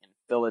Sunny in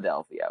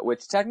Philadelphia,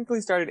 which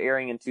technically started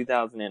airing in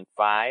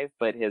 2005,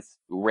 but has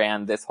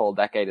ran this whole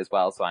decade as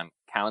well, so I'm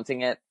counting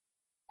it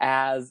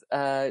as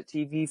a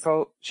TV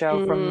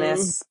show from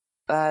this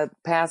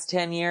past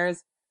 10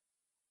 years.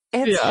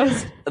 It's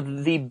just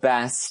the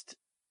best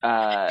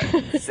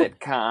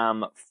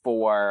sitcom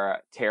for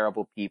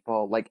terrible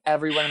people. Like,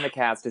 everyone in the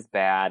cast is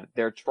bad.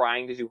 They're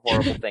trying to do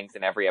horrible things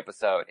in every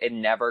episode. It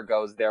never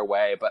goes their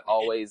way, but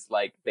always,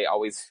 like, they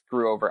always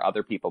screw over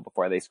other people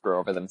before they screw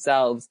over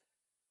themselves.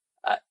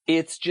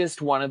 It's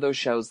just one of those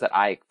shows that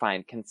I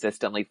find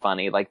consistently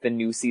funny. Like, the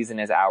new season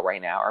is out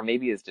right now, or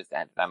maybe it's just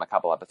ended. I'm a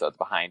couple episodes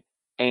behind.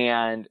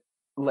 And,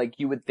 like,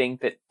 you would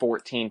think that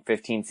 14,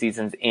 15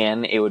 seasons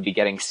in, it would be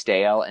getting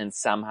stale, and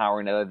somehow or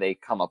another they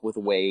come up with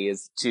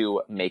ways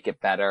to make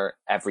it better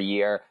every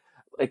year.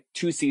 Like,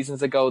 2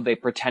 seasons ago, they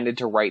pretended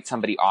to write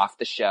somebody off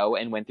the show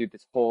and went through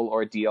this whole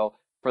ordeal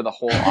for the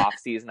whole off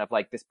season of,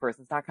 like, this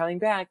person's not coming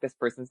back, this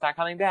person's not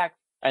coming back.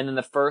 And then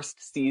the first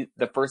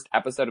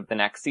episode of the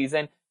next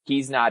season,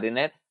 he's not in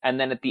it. And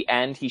then at the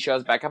end, he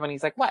shows back up and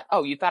he's like, what?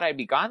 Oh, you thought I'd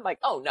be gone? Like,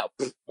 oh no,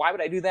 why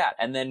would I do that?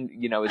 And then,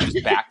 it's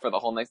just back for the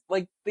whole next,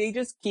 like, they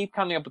just keep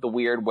coming up with the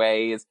weird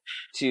ways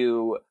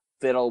to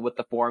fiddle with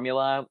the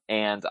formula,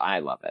 and I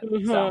love it.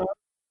 Mm-hmm. So.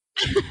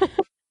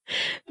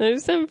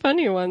 There's some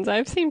funny ones.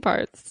 I've seen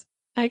parts.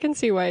 I can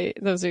see why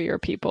those are your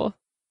people.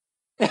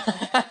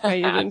 Why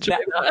you'd enjoy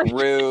that.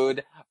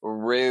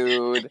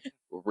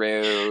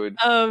 Rude.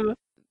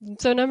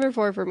 So number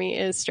 4 for me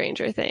is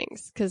Stranger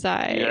Things, because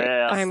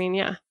I mean,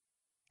 yeah,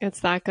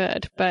 it's that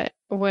good. But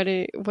what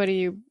do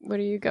you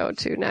go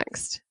to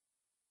next?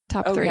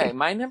 Top 3. Okay,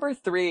 my number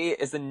 3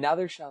 is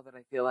another show that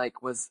I feel like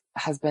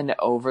has been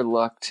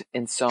overlooked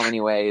in so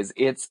many ways.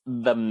 It's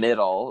The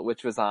Middle,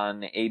 which was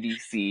on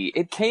ABC.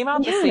 It came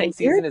out the same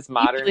season as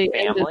Modern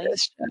Family.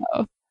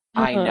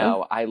 I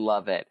know. I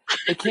love it.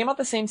 It came out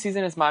the same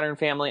season as Modern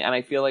Family, and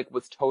I feel like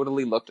was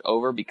totally looked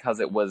over because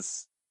it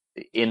was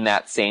in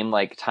that same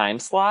like time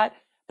slot.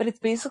 But it's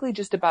basically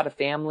just about a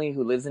family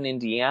who lives in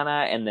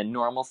Indiana and the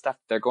normal stuff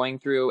they're going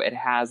through. It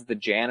has the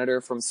janitor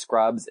from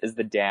Scrubs as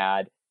the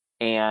dad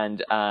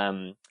and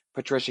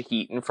Patricia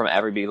Heaton from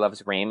Everybody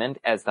Loves Raymond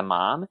as the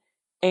mom.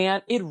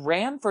 And it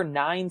ran for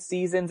 9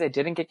 seasons. It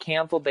didn't get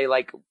canceled. They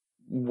like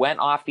went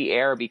off the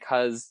air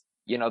because,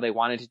 you know, they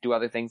wanted to do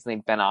other things and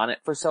they'd been on it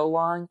for so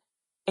long.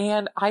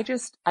 And I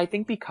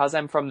think because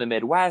I'm from the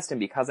Midwest and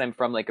because I'm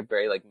from like a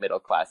very like middle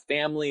class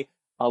family,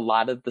 a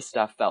lot of the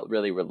stuff felt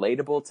really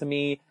relatable to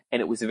me.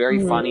 And it was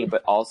very funny,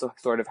 but also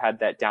sort of had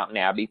that Downton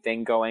Abbey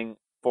thing going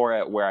for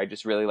it where I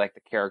just really like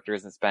the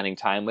characters and spending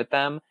time with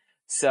them.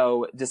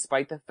 So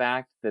despite the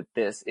fact that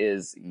this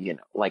is, you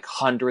know, like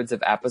hundreds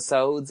of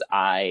episodes,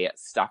 I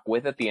stuck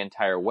with it the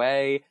entire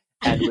way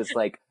and was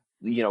like,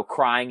 you know,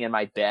 crying in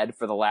my bed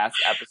for the last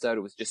episode.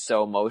 It was just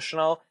so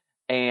emotional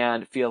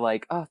and feel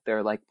like, oh,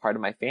 they're like part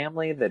of my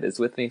family that is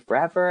with me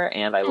forever.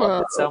 And I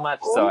love it so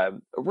much. So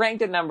I'm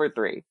ranked at number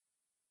 3.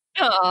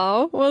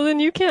 Oh, well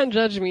then you can't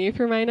judge me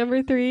for my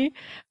number 3,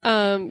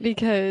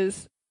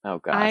 because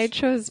I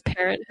chose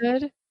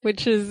Parenthood,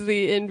 which is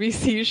the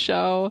NBC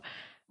show.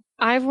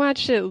 I've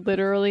watched it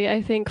literally,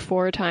 I think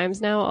 4 times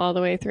now, all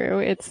the way through.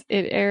 It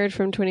aired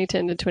from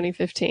 2010 to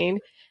 2015.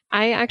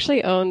 I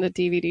actually own the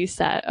DVD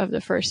set of the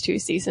first 2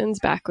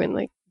 seasons back when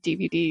like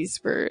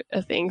DVDs were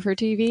a thing for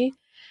TV.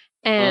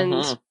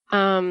 And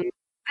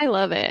I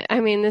love it.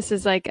 I mean, this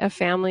is like a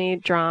family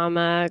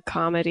drama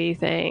comedy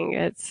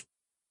thing.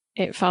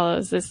 It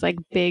follows this like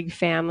big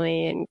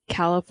family in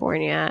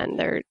California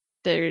and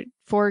they're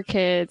 4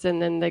 kids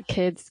and then the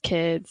kids.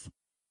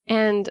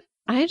 And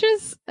I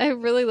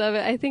really love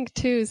it. I think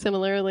too,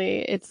 similarly,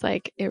 it's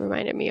like, it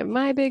reminded me of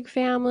my big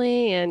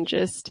family and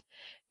just,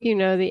 you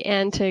know, the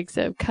antics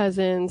of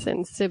cousins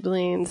and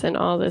siblings and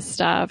all this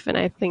stuff. And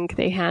I think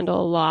they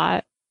handle a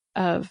lot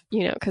of,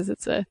 you know, cause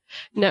it's a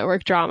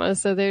network drama.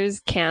 So there's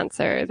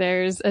cancer,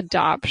 there's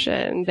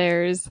adoption,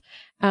 there's,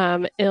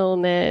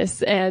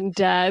 illness and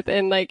death.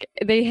 And like,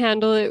 they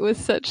handle it with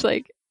such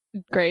like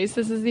grace.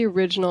 This is the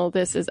original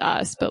This Is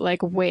Us, but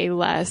like way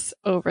less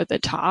over the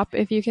top,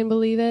 if you can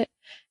believe it.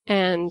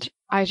 And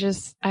I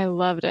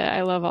loved it.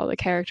 I love all the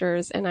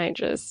characters and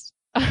it's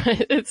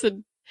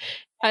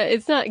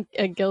not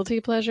a guilty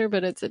pleasure,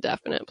 but it's a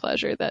definite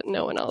pleasure that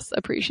no one else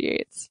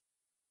appreciates.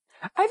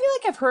 I feel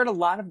like I've heard a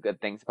lot of good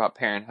things about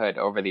Parenthood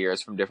over the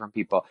years from different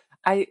people.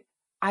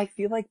 I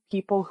feel like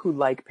people who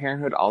like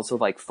Parenthood also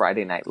like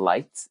Friday Night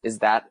Lights. Is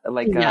that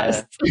like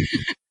yes.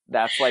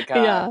 That's like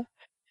a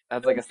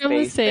that's like a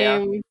space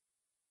there?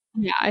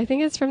 Yeah, I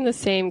think it's from the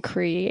same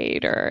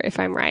creator, if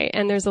I'm right.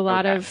 And there's a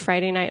lot of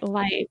Friday Night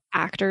Light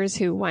actors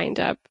who wind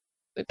up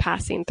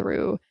passing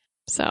through.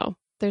 So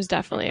there's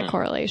definitely a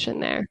correlation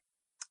there.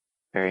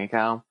 There you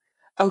go.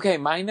 Okay,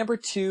 my number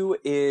 2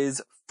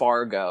 is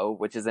Fargo,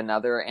 which is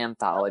another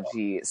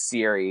anthology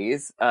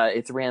series.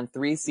 It's ran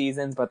 3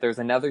 seasons, but there's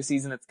another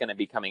season that's going to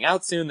be coming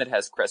out soon that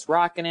has Chris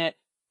Rock in it.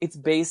 It's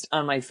based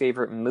on my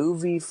favorite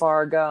movie,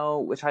 Fargo,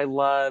 which I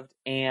loved,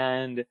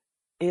 and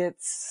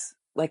it's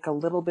like a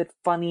little bit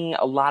funny,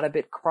 a lot of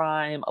it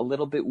crime, a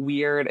little bit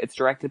weird. It's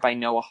directed by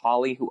Noah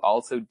Hawley, who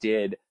also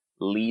did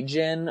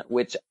Legion,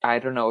 which I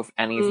don't know if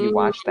any of you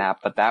watched that,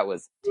 but that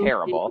was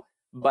terrible.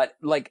 But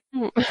like,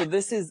 so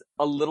this is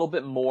a little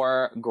bit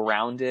more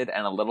grounded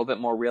and a little bit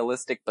more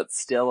realistic, but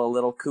still a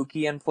little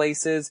kooky in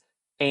places.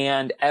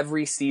 And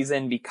every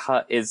season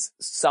is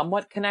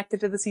somewhat connected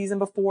to the season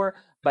before,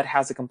 but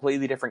has a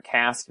completely different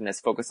cast and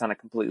is focused on a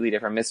completely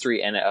different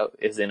mystery and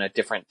is in a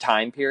different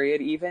time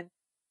period even.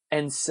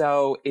 And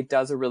so it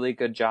does a really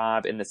good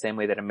job in the same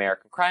way that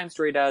American Crime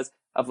Story does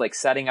of like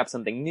setting up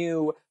something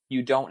new.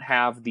 You don't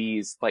have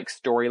these like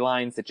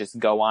storylines that just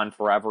go on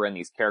forever and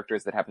these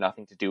characters that have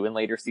nothing to do in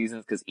later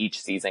seasons because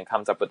each season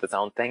comes up with its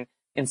own thing.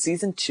 In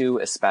season 2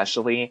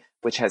 especially,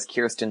 which has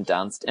Kirsten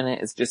Dunst in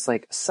it, is just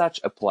like such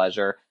a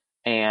pleasure.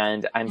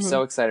 And I'm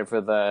so excited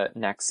for the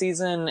next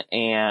season.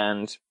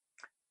 And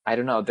I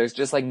don't know, there's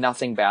just like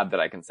nothing bad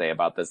that I can say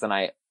about this. And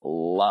I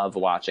love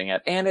watching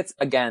it. And it's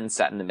again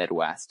set in the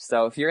Midwest.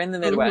 So if you're in the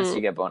Midwest,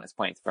 you get bonus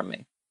points from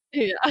me.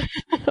 Yeah,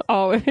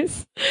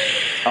 always.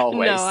 No,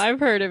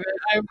 I've heard of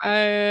it.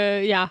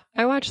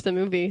 I watched the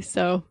movie,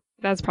 so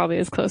that's probably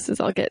as close as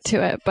I'll get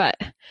to it. But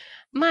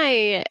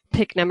my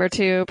pick number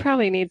 2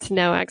 probably needs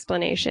no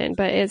explanation,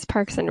 but it's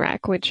Parks and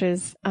Rec, which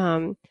is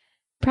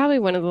probably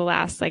one of the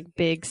last like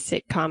big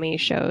sitcom-y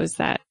shows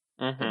that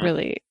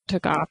really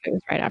took off. It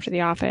was right after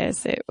The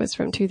Office. It was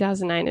from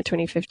 2009 to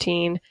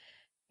 2015,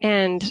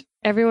 and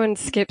everyone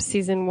skips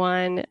season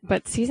 1,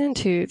 but season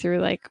 2 through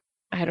like,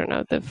 I don't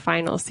know, the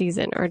final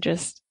season are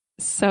just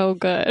so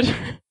good.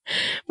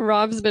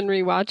 Rob's been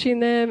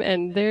rewatching them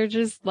and they're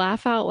just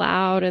laugh out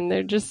loud and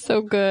they're just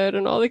so good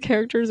and all the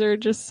characters are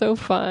just so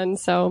fun.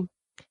 So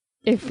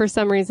if for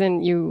some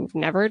reason you've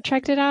never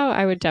checked it out,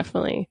 I would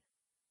definitely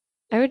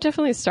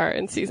start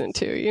in season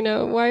 2. You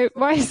know,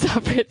 why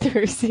suffer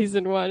through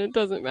season 1? It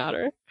doesn't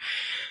matter.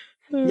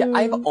 Yeah,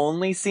 I've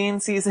only seen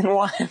season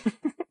 1,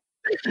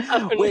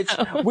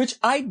 which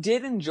I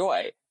did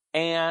enjoy.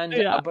 And,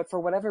 but for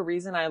whatever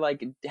reason, I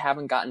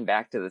haven't gotten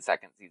back to the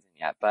second season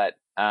yet. But,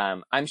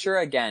 I'm sure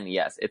again,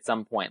 yes, at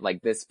some point,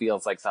 this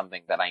feels like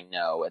something that I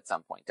know at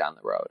some point down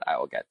the road I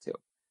will get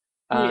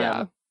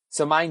to.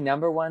 So my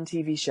number 1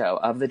 TV show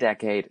of the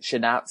decade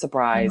should not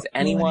surprise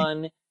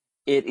anyone.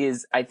 It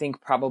is, I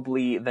think,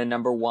 probably the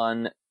number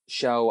 1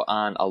 show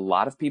on a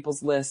lot of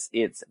people's lists.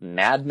 It's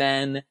Mad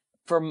Men.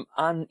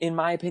 In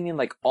my opinion,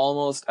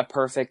 almost a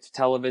perfect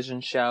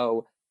television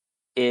show.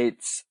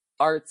 It's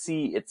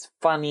artsy, it's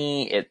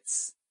funny,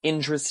 it's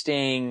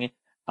interesting.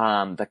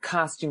 The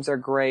costumes are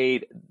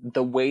great.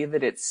 The way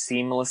that it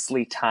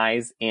seamlessly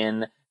ties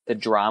in the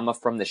drama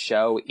from the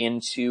show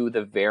into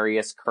the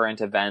various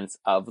current events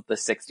of the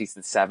 60s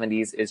and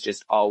 70s is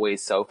just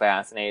always so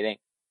fascinating.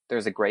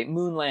 There's a great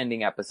moon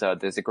landing episode.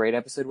 There's a great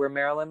episode where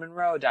Marilyn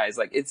Monroe dies.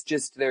 It's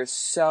just,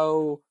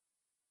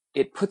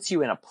 it puts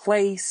you in a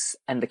place,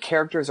 and the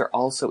characters are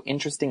also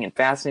interesting and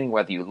fascinating,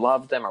 whether you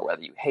love them or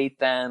whether you hate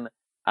them.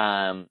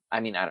 I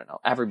don't know.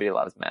 Everybody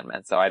loves Mad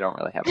Men, so I don't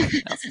really have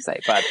anything else to say,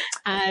 but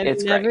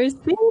it's great. I've never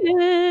seen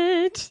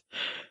it.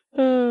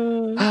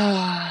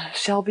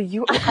 Shelby,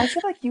 I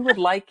feel like you would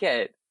like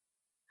it.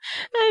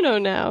 I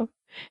don't know.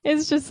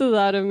 It's just a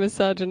lot of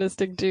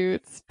misogynistic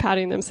dudes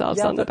patting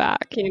themselves on the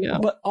back,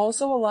 But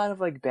also a lot of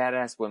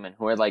badass women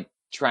who are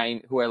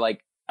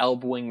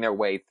elbowing their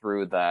way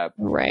through the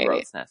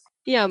grossness.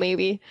 Yeah,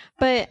 maybe.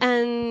 But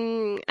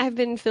I've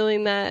been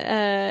feeling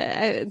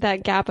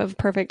that gap of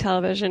perfect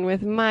television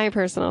with my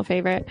personal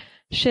favorite,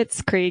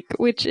 Schitt's Creek,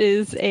 which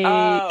is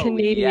a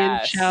Canadian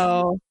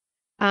show.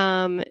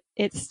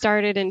 It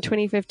started in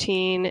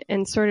 2015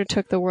 and sort of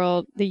took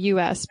the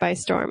U.S. by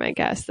storm, I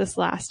guess, this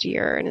last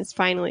year, and is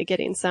finally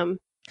getting some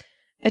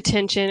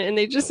attention. And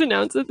they just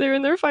announced that they're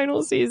in their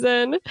final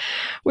season,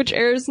 which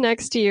airs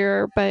next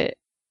year. But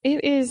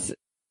it is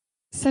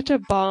such a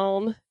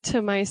balm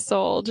to my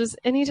soul. Just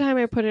anytime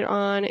I put it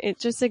on, it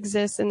just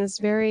exists in this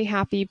very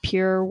happy,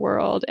 pure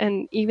world.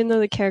 And even though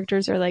the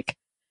characters are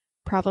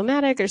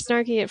problematic or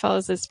snarky, it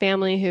follows this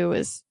family who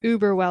was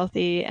uber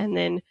wealthy and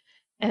then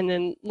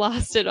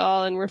lost it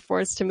all and were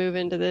forced to move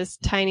into this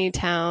tiny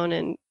town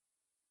and,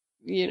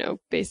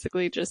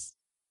 basically just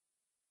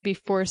be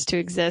forced to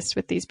exist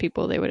with these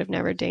people they would have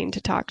never deigned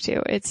to talk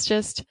to. It's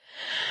just,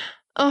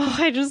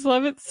 I just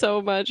love it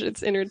so much.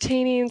 It's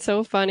entertaining,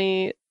 so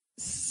funny,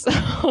 so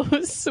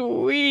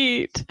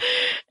sweet.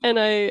 And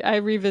I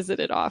revisit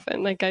it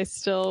often. I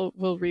still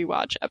will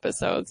rewatch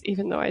episodes,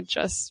 even though I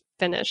just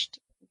finished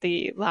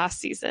the last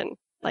season,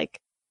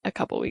 a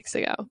couple weeks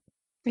ago.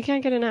 I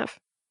can't get enough.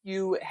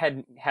 You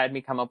had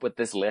me come up with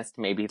this list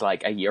maybe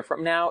a year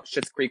from now,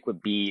 Schitt's Creek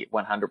would be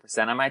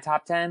 100% on my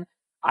top 10.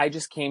 I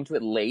just came to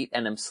it late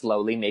and I'm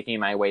slowly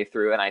making my way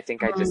through, and I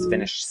think I just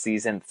finished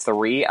season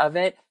 3 of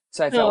it.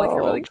 So I felt like I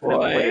really couldn't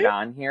put it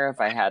on here if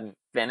I hadn't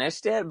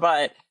finished it.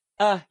 But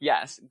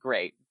yes,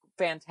 great.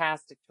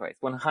 Fantastic choice.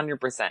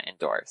 100%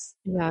 endorse.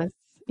 Yes.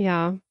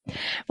 Yeah.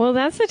 Well,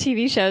 that's the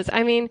TV shows.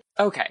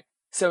 Okay.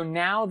 So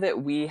now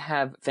that we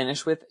have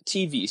finished with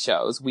TV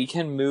shows, we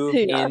can move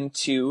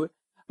into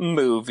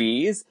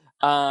movies.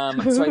 So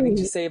I think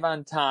to save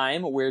on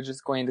time, we're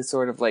just going to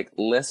sort of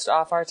list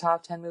off our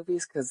top 10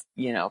 movies because,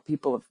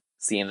 people have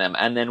seen them.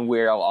 And then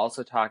we'll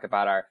also talk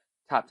about our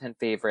top 10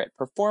 favorite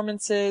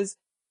performances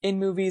in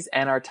movies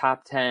and our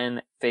top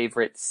 10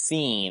 favorite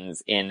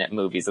scenes in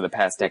movies of the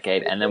past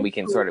decade. And then we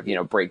can sort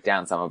of, break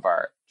down some of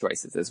our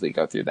choices as we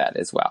go through that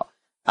as well.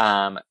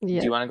 Do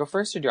you want to go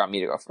first or do you want me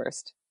to go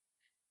first?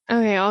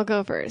 Okay, I'll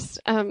go first.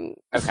 Okay.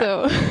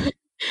 So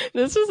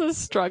this was a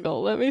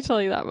struggle, let me tell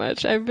you that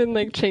much. I've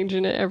been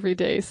changing it every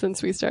day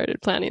since we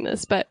started planning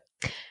this, but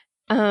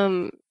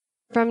from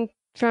 10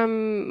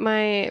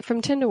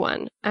 to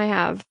 1, I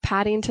have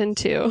Paddington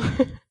 2.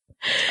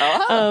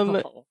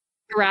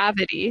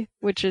 Gravity,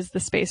 which is the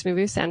space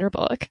movie with Sandra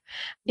Bullock,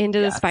 Into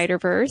the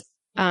Spider-Verse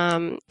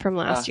from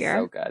last year.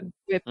 So good.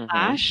 With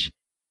Flash,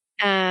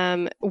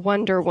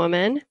 Wonder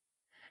Woman,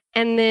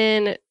 and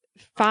then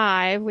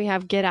 5 we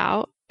have Get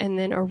Out, and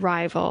then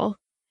Arrival,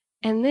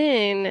 and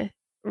then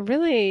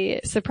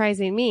really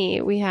surprising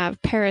me, we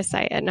have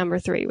Parasite at number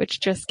 3,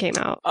 which just came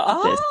out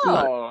this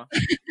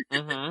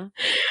month.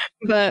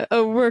 But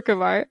a work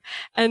of art.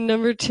 And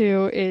number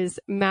 2 is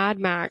Mad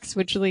Max,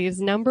 which leaves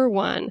number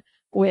 1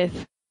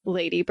 with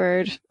Lady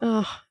Bird.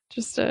 Oh,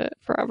 just a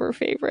forever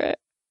favorite.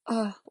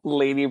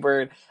 Lady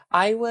Bird.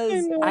 I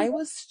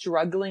was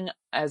struggling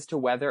as to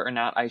whether or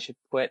not I should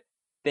put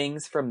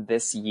things from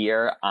this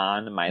year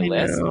on my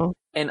list.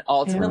 And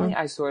ultimately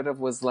I sort of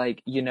was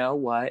like, you know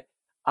what?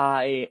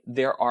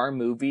 There are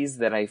movies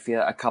that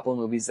a couple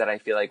movies that I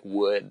feel like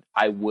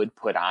I would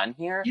put on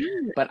here,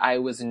 but I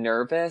was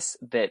nervous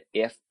that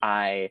if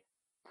I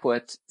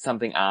put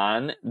something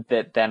on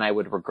that then I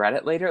would regret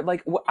it later.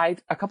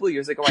 A couple of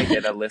years ago, I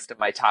did a list of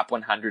my top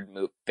 100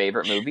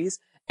 favorite movies,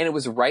 and it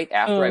was right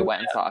after I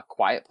went and saw A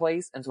Quiet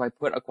Place. And so I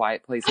put A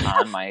Quiet Place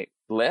on my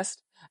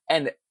list.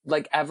 And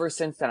ever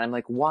since then, I'm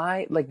like,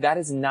 why? That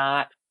is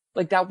not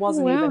Like, that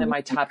wasn't even in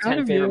my top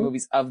 10 favorite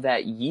movies of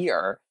that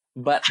year.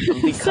 But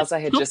because I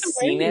had just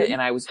seen it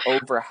and I was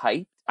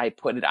overhyped, I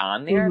put it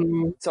on there.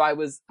 Mm-hmm. So I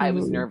was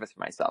nervous for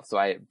myself. So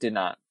I did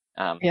not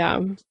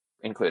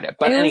include it.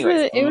 But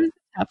anyways. It was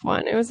a tough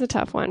one. It was a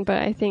tough one.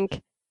 But I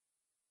think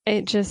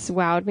it just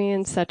wowed me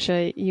in such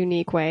a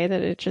unique way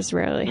that it just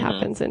rarely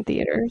happens in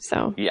theater.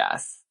 So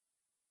yes.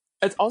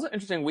 It's also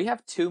interesting. We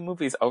have 2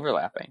 movies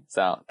overlapping.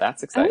 So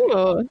that's exciting.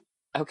 Oh.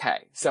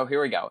 Okay, so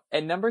here we go.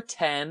 At number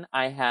 10,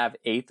 I have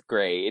 8th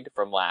Grade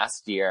from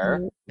last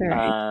year.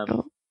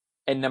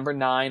 At number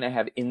 9, I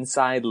have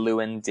Inside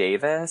Llewyn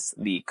Davis,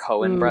 the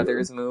Coen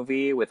Brothers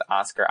movie with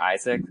Oscar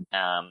Isaac,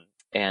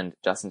 and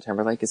Justin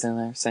Timberlake is in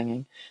there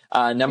singing.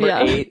 Number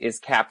 8 is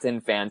Captain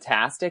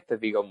Fantastic, the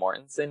Viggo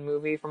Mortensen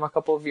movie from a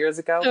couple of years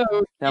ago.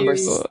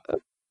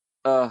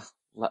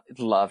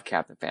 Love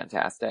Captain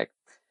Fantastic.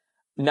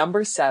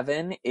 Number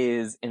 7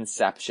 is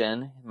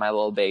Inception, my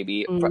little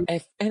baby.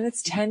 And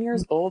it's 10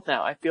 years old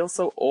now. I feel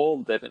so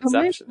old that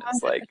Inception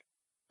is like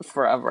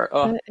forever.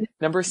 Oh.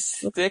 Number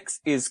 6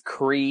 is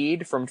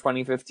Creed from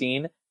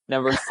 2015.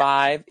 Number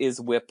 5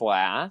 is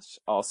Whiplash,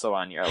 also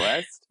on your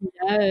list.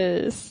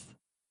 Yes.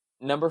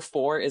 Number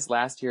 4 is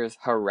last year's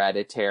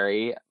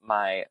Hereditary,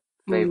 my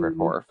favorite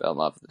horror film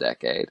of the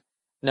decade.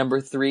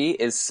 Number 3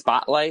 is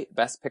Spotlight,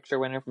 Best Picture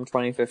winner from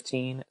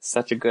 2015.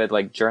 Such a good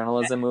like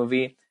journalism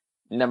movie.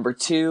 Number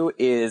 2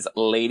 is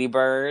Lady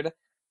Bird.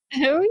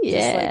 Oh,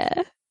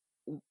 yeah.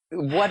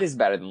 What is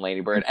better than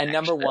Lady Bird? And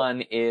number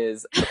 1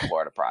 is The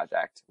Florida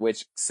Project,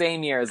 which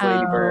same year as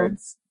Lady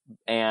Bird's,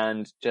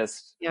 and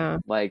just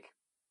like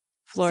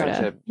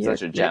Florida,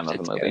 such a gem of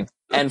a movie.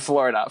 And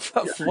Florida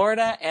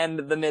and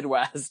the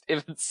Midwest.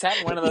 If it's set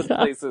in one of those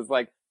places,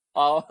 like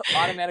all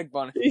automatic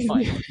bonus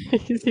points.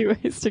 Easy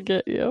ways to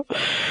get you.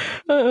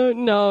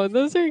 No,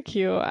 those are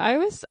cute. I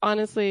was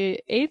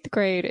honestly, 8th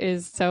Grade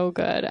is so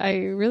good.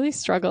 I really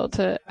struggled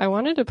I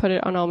wanted to put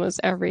it on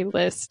almost every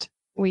list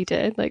we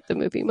did, like the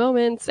movie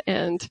moments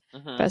and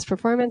best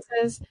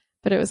performances,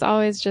 but it was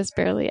always just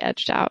barely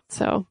edged out.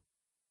 So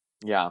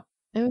yeah,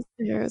 it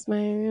was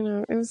my,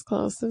 it was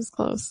close. It was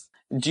close.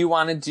 Do you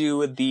want to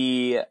do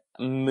the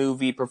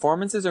movie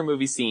performances or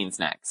movie scenes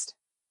next?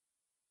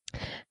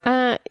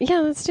 Yeah,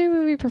 let's do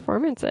movie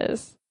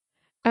performances.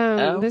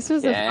 This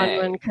was a fun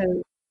one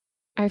because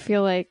I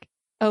feel like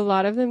a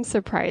lot of them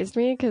surprised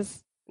me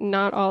because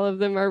not all of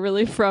them are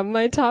really from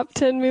my top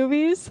 10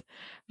 movies.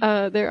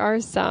 There are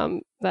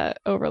some that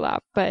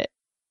overlap, but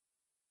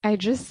I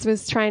just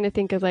was trying to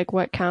think of like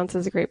what counts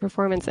as a great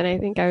performance. And I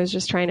think I was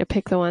just trying to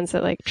pick the ones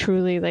that like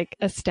truly like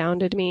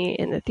astounded me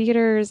in the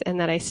theaters and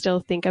that I still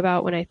think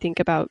about when I think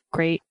about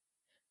great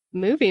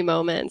movie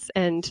moments.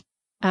 And,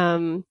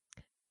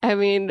 I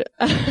mean,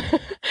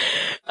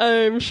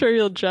 I'm sure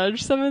you'll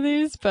judge some of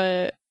these,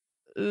 but,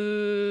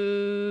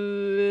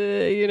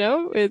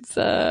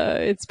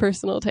 it's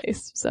personal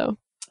taste. So.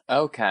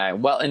 Okay.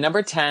 Well, in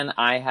number 10,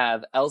 I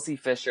have Elsie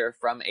Fisher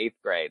from 8th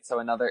Grade. So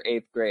another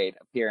 8th Grade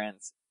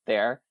appearance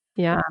there.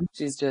 Yeah.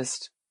 She's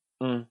just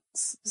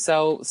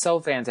so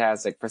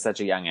fantastic for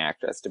such a young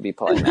actress to be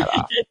pulling that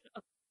off.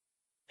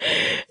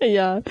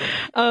 Yeah.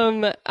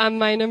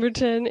 My number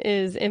 10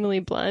 is Emily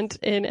Blunt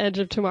in Edge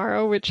of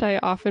Tomorrow, which I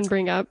often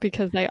bring up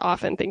because I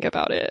often think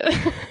about it.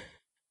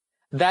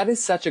 That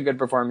is such a good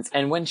performance.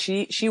 And when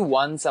she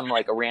won some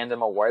like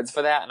random awards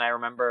for that, and I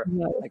remember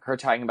like her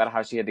talking about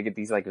how she had to get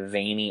these like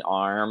veiny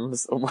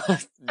arms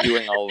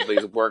doing all of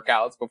these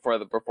workouts before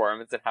the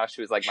performance, and how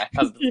she was like, my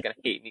husband's gonna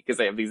hate me because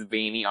I have these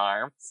veiny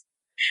arms.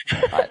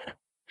 But,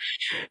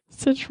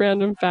 such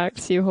random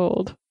facts you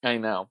hold. I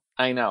know.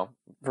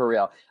 For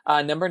real.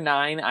 Number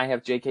 9, I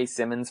have J.K.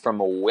 Simmons from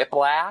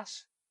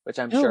Whiplash, which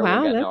I'm sure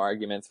we'll get no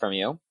arguments from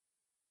you.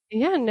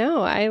 Yeah,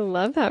 no, I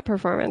love that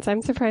performance.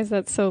 I'm surprised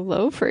that's so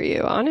low for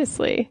you,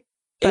 honestly.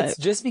 But it's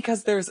just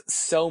because there's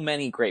so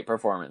many great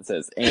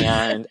performances,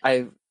 and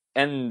I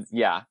don't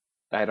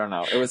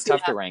know. It was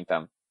tough to rank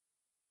them.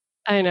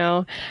 I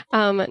know.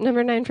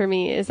 Number 9 for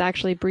me is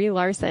actually Brie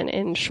Larson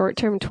in Short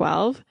Term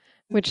 12,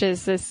 which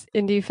is this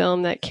indie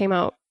film that came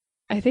out.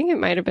 I think it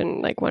might have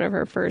been like one of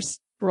her first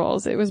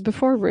roles. It was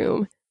before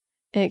Room.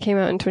 And it came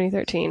out in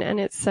 2013, and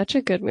it's such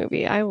a good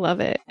movie. I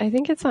love it. I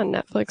think it's on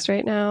Netflix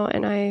right now,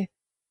 and I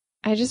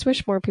just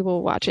wish more people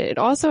would watch it. It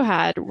also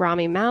had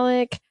Rami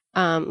Malek,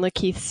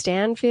 Lakeith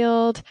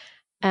Stanfield,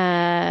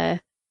 the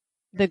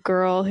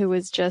girl who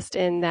was just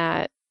in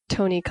that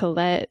Toni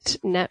Collette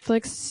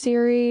Netflix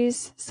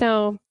series.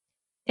 So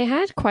it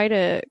had quite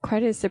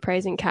a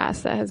surprising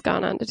cast that has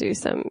gone on to do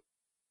some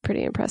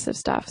pretty impressive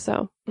stuff.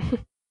 So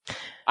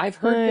I've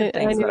heard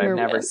good things, but I've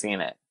never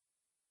seen it.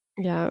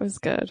 Yeah, it was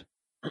good.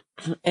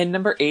 And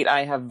number 8,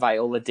 I have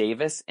Viola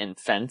Davis in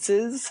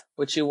Fences,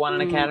 which she won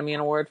an Academy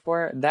Award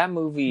for. That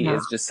movie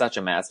is just such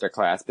a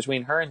masterclass.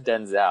 Between her and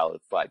Denzel,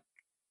 it's like,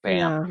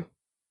 bam.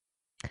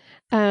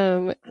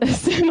 Yeah. A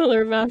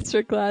similar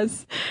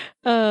masterclass.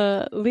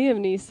 Liam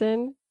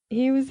Neeson,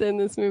 he was in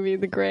this movie,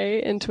 The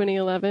Grey, in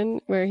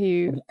 2011, where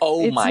he...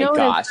 Oh my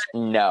gosh,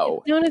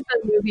 no. It's known as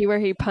the movie where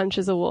he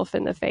punches a wolf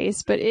in the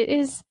face, but it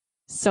is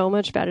so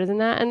much better than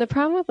that. And the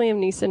problem with Liam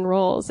Neeson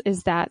roles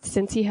is that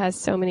since he has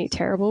so many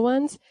terrible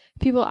ones,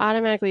 people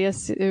automatically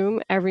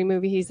assume every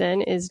movie he's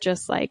in is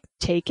just like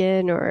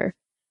Taken or,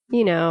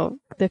 you know,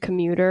 The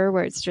Commuter,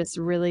 where it's just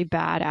really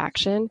bad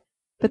action.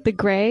 But The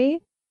Grey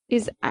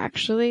is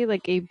actually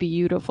like a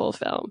beautiful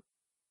film.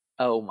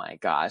 Oh my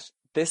gosh.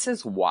 This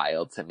is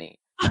wild to me.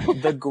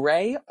 The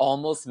Grey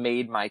almost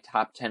made my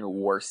top 10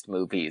 worst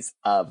movies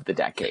of the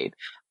decade.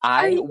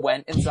 I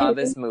went and saw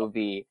this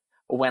movie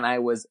when I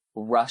was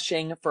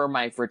rushing for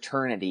my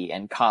fraternity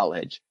in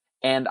college.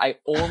 And I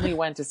only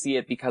went to see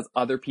it because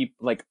other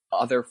people, like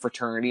other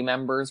fraternity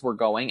members were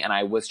going and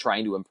I was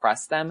trying to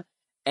impress them.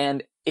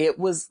 And it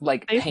was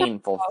like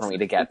painful for me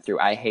to get through.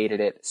 I hated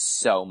it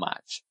so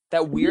much.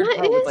 That weird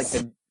part with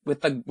like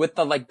with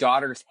the like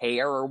daughter's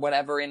hair or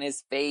whatever in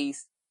his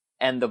face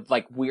and the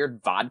like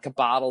weird vodka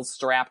bottles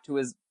strapped to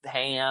his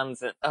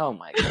hands. And oh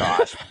my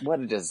gosh, what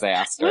a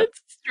disaster. What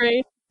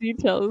strange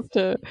details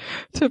to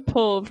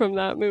pull from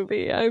that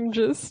movie. I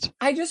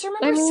just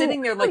remember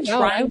sitting there like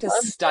trying to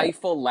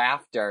stifle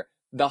laughter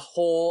the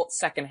whole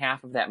second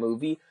half of that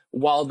movie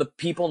while the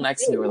people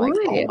next to me were like,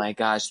 oh my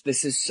gosh,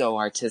 this is so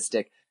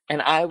artistic.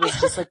 And I was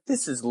just like,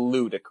 this is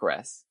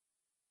ludicrous.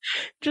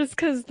 Just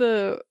because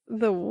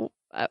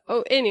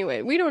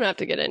anyway, we don't have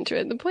to get into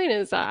it. The point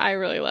is that I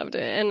really loved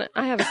it, and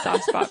I have a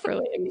soft spot for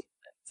Liam Neeson.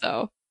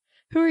 So,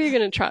 who are you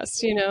going to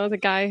trust? You know, the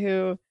guy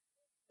who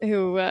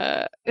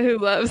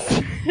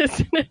loves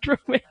isn't it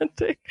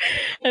romantic?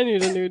 I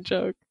need a new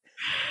joke.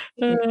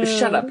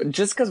 Shut up!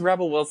 Just because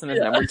Rebel Wilson is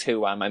number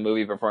 2 on my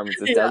movie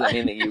performances doesn't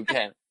mean that you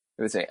can.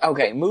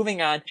 Okay,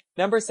 moving on.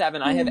 Number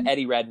 7, I have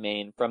Eddie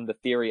Redmayne from The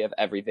Theory of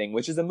Everything,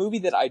 which is a movie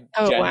that I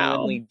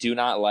genuinely do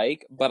not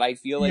like, but I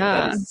feel like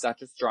that is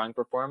such a strong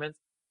performance.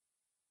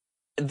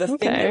 The thing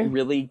that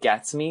really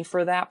gets me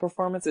for that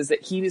performance is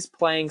that he was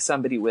playing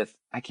somebody with,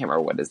 I can't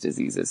remember what his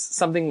disease is,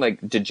 something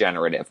like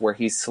degenerative, where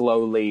he's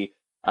slowly,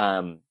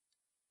 going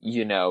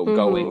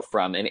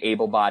from an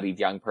able-bodied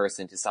young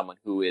person to someone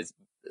who is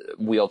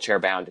wheelchair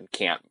bound and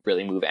can't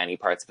really move any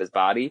parts of his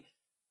body.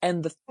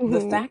 And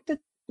the fact that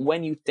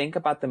when you think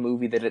about the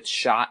movie that it's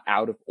shot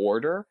out of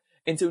order,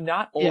 and so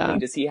not only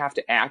does he have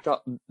to act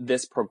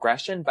this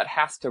progression, but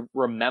has to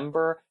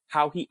remember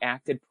how he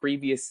acted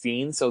previous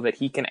scenes so that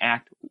he can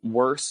act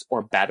worse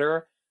or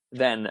better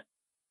than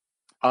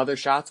other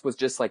shots was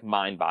just like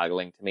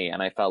mind-boggling to me,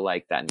 and I felt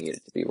like that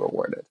needed to be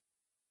rewarded.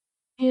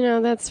 You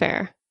know, that's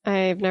fair.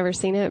 I've never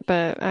seen it,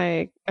 but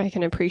I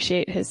can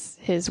appreciate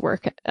his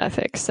work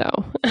ethic, so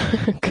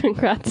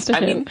congrats to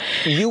him. I mean,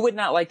 you would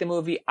not like the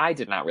movie. I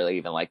did not really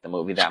even like the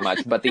movie that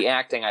much, but the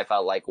acting I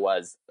felt like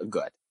was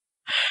good.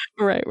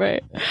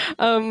 Right.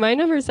 My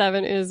number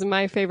 7 is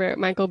my favorite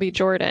Michael B.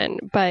 Jordan,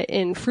 but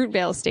in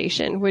Fruitvale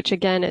Station, which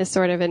again is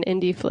sort of an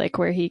indie flick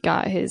where he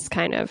got his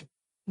kind of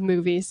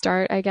movie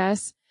start, I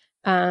guess.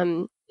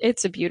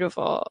 It's a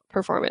beautiful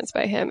performance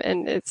by him,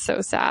 and it's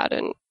so sad,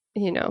 and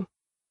you know,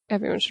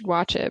 everyone should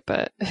watch it,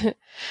 but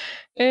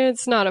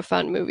it's not a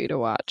fun movie to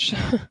watch.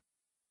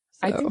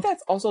 I think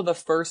that's also the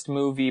first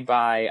movie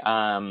by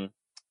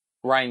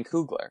Ryan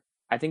Coogler.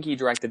 I think he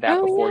directed that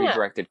before he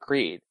directed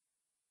Creed.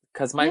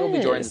 Because Michael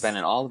B. Jordan's been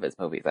in all of his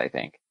movies, I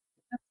think.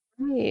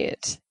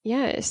 Right.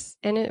 Yes.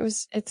 And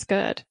it's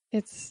good.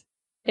 It's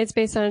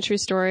based on a true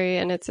story,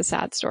 and it's a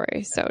sad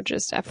story. So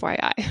just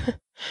FYI.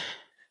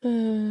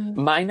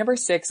 My number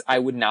 6, I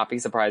would not be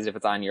surprised if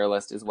it's on your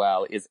list as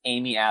well, is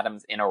Amy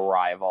Adams in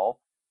Arrival,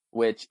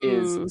 which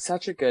is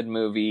such a good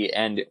movie,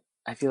 and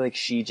I feel like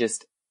she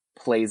just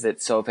plays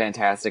it so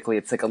fantastically.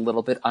 It's like a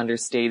little bit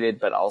understated,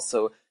 but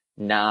also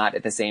not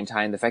at the same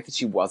time. The fact that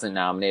she wasn't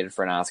nominated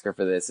for an Oscar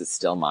for this is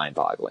still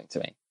mind-boggling to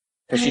me.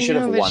 Because she should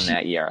have won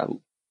that year.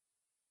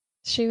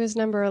 She was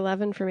number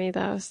 11 for me,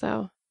 though,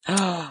 so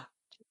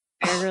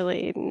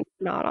barely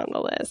not on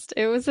the list.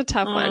 It was a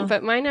tough one,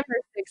 but my number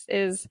 6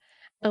 is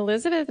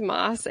Elizabeth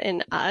Moss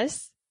in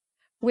Us,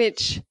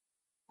 which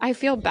I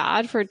feel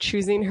bad for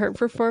choosing her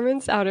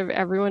performance out of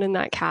everyone in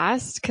that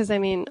cast, because, I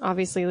mean,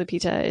 obviously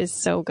Lupita is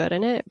so good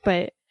in it,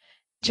 but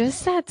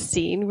just that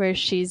scene where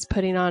she's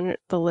putting on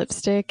the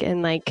lipstick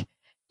and like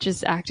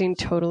just acting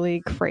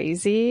totally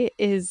crazy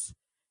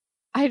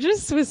I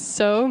just was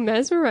so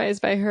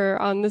mesmerized by her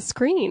on the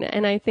screen.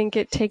 And I think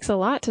it takes a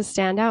lot to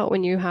stand out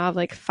when you have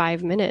like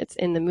 5 minutes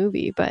in the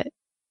movie, but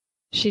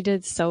she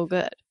did so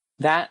good.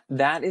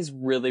 That is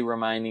really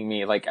reminding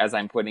me, like, as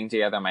I'm putting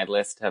together my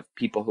list of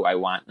people who I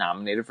want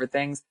nominated for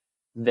things,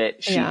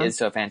 that she is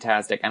so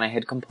fantastic. And I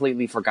had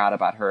completely forgot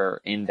about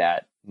her in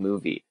that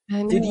movie.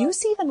 Did you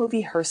see the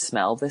movie Her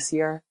Smell this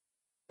year?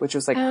 Which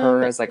was like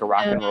her as like a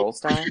rock and roll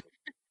star?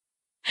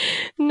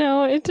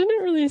 No, it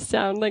didn't really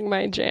sound like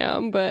my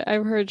jam, but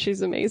I've heard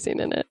she's amazing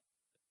in it.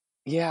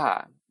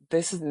 Yeah.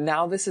 This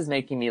is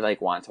making me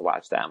like want to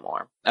watch that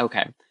more.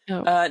 Okay.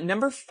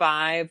 Number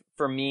 5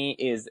 for me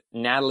is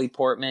Natalie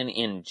Portman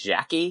in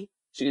Jackie.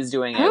 She's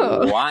doing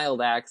a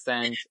wild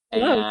accent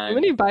and so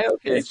many biopics.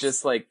 It's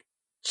just like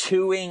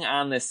chewing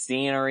on the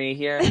scenery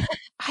here.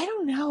 I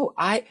don't know.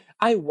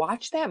 I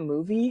watched that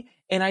movie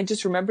and I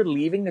just remember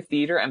leaving the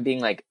theater and being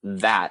like,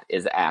 that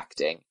is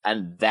acting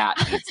and that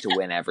needs to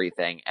win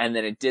everything. And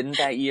then it didn't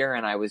that year.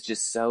 And I was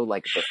just so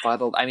like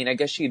befuddled. I mean, I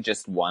guess she had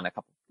just won a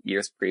couple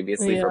years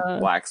previously for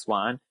Black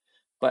Swan,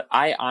 but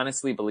I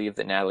honestly believe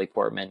that Natalie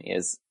Portman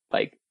is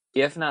like,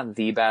 if not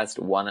the best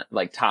one,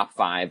 like top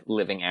 5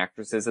 living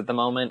actresses at the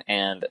moment.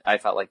 And I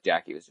felt like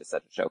Jackie was just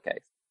such a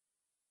showcase.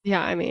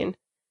 Yeah. I mean,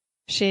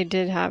 she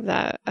did have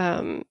that,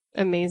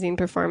 amazing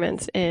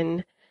performance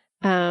in,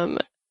 oh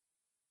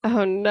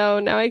no,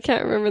 now I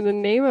can't remember the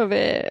name of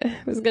it.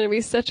 It was going to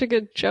be such a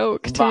good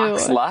joke too.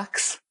 Vox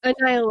Lux?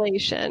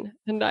 Annihilation.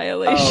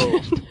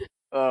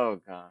 Oh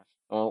gosh.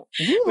 Well,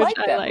 you liked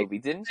that movie,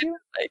 didn't you?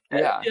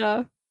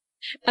 Yeah.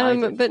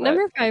 But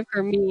number 5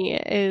 for me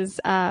is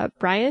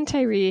Brian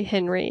Tyree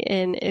Henry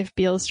in If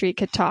Beale Street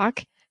Could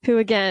Talk, who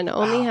again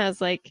only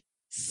has like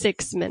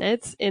 6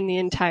 minutes in the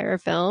entire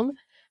film,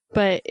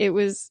 but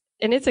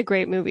it's a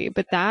great movie,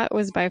 but that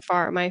was by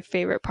far my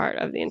favorite part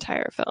of the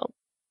entire film.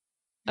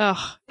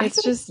 Oh,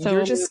 it's just so...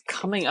 You're just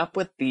coming up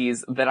with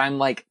these that I'm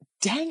like,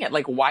 dang it,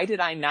 like, why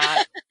did I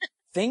not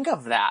think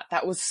of that?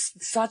 That was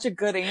such a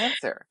good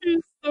answer.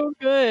 It's so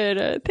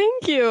good.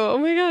 Thank you. Oh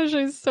my gosh,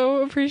 I so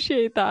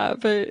appreciate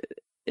that, but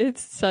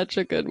it's such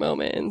a good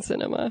moment in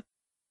cinema.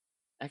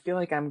 I feel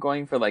like I'm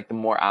going for like the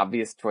more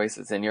obvious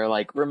choices, and you're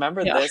like,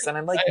 remember this? And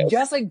I'm like,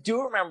 yes, I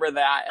do remember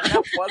that, and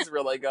that was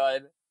really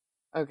good.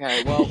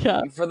 Okay, well,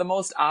 for the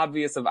most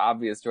obvious of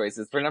obvious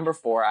choices, for number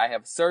 4, I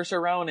have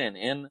Saoirse Ronan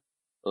in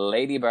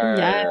Lady Bird,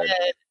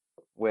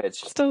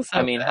 which,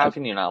 I mean, how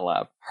can you not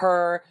love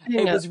her?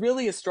 It was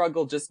really a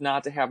struggle just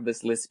not to have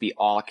this list be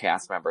all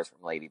cast members from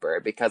Lady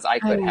Bird, because I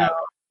could have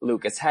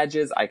Lucas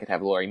Hedges, I could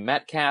have Laurie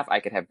Metcalf,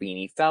 I could have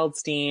Beanie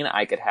Feldstein,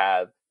 I could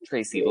have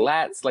Tracy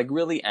Letts, like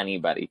really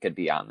anybody could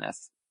be on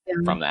this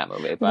from that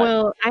movie. But...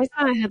 Well, I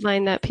saw a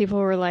headline that people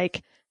were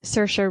like,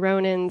 Saoirse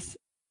Ronan's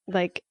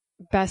like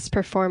best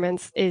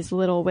performance is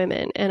Little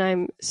Women, and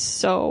I'm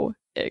so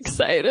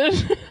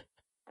excited.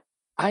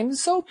 I'm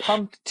so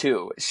pumped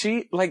too.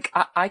 She, like,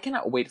 I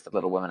cannot wait for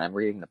Little Women. I'm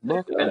reading the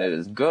book and it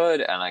is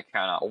good and I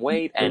cannot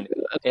wait. And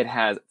it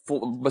has,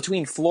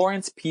 between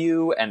Florence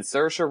Pugh and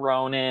Saoirse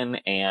Ronan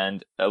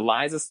and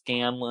Eliza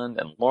Scanlon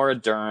and Laura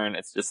Dern,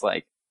 it's just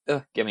like,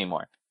 give me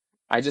more.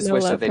 I just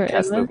wish that they'd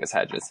cast Lucas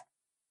Hedges.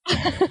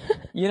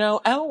 You know,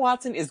 Emma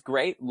Watson is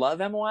great.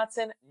 Love Emma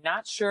Watson.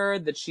 Not sure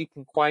that she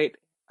can quite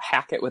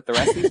hack it with the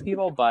rest of these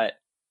people, but,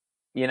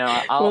 you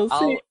know,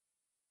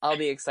 I'll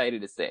be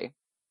excited to see.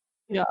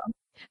 Yeah.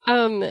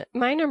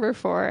 My number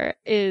 4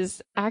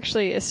 is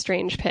actually a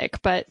strange pick,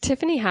 but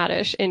Tiffany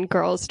Haddish in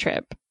Girls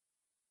Trip.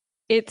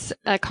 It's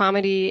a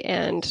comedy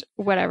and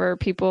whatever,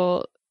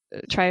 people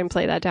try and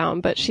play that down,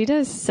 but she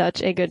does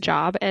such a good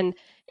job, and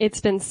it's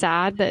been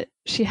sad that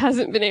she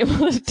hasn't been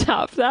able to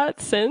top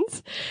that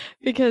since,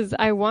 because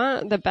I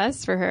want the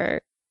best for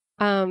her.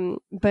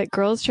 But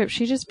Girls Trip,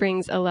 she just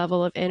brings a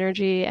level of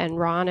energy and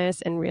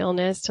rawness and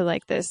realness to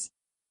like this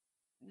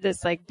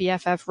like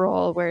BFF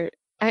role where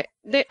I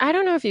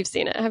don't know if you've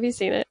seen it. Have you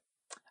seen it?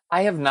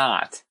 I have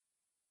not.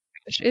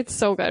 It's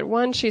so good.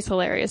 One, she's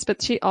hilarious,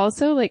 but she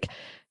also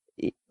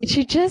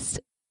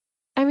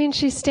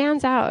she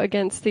stands out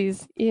against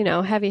these, you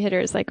know, heavy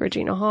hitters like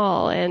Regina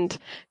Hall and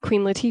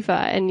Queen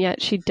Latifah, and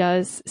yet she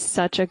does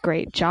such a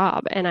great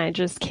job, and I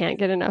just can't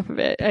get enough of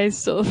it. I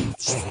still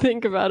just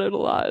think about it a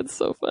lot. It's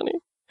so funny.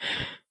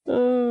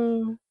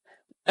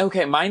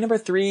 Okay, my number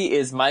 3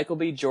 is Michael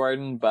B.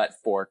 Jordan, but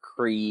for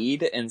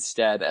Creed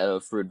instead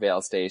of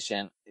Fruitvale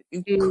Station.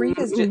 Creed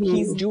is just,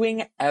 he's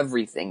doing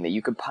everything that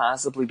you could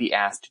possibly be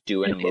asked to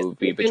do in a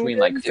movie, between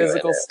like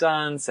physical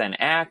stunts and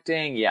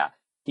acting. Yeah,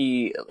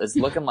 he is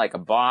looking like a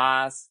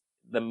boss.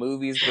 The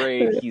movie's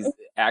great. He's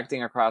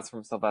acting across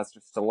from Sylvester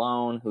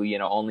Stallone, who, you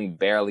know, only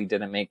barely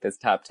didn't make this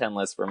top 10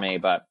 list for me,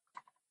 but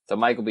so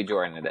Michael B.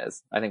 Jordan it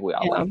is. I think we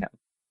all like him.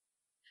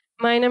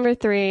 My number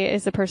 3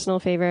 is a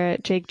personal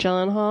favorite, Jake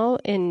Gyllenhaal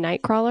in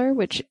Nightcrawler,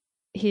 which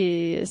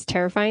he is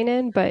terrifying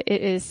in, but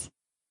it is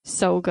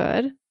so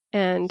good.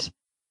 And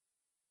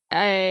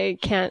I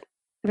can't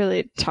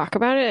really talk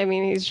about it. I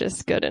mean, he's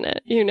just good in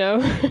it, you know?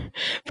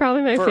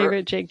 Probably my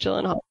favorite Jake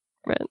Gyllenhaal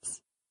performance.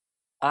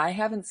 I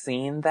haven't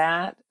seen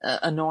that,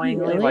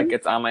 annoyingly. Really? Like,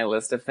 it's on my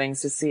list of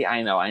things to see.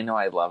 I know,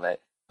 I love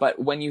it. But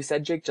when you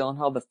said Jake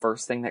Gyllenhaal, the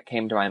first thing that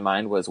came to my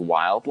mind was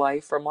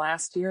Wildlife from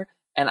last year.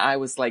 And I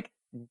was like,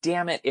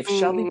 damn it, if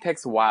Shelby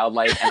picks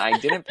Wildlife and I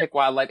didn't pick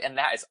Wildlife, and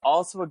that is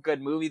also a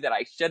good movie that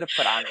I should have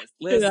put on this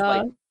list,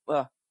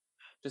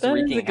 just that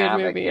wreaking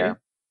havoc here.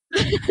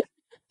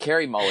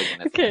 Carey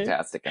Mulligan is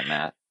fantastic in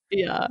that.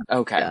 Yeah.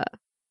 Okay. Yeah.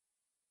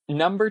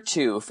 Number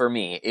 2 for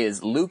me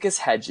is Lucas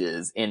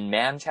Hedges in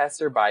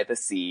Manchester by the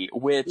Sea,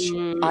 which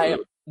I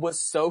was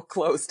so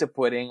close to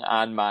putting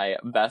on my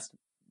best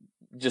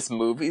just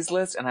movies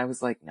list, and I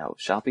was like, no,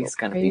 Shelby's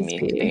gonna be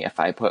mean to me if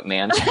I put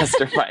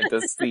Manchester by the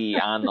Sea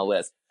on the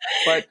list.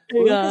 But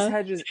Lucas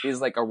Hedges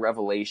is like a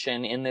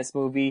revelation in this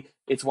movie.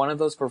 It's one of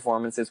those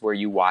performances where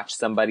you watch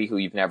somebody who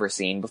you've never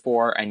seen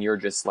before and you're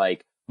just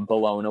like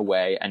blown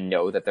away and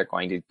know that they're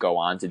going to go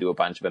on to do a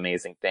bunch of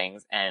amazing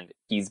things. And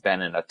he's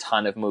been in a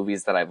ton of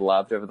movies that I've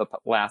loved over the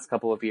last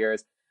couple of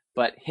years.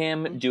 But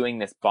him doing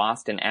this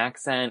Boston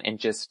accent and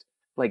just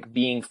like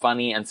being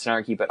funny and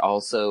snarky, but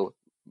also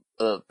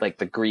like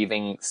the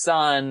grieving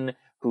son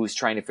who's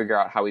trying to figure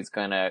out how he's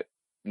going to,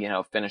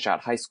 finish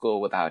out high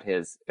school without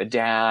his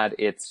dad.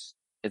 It's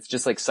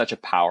just like such a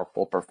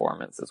powerful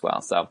performance as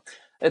well. So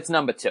it's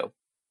number 2.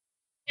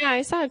 Yeah,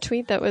 I saw a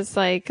tweet that was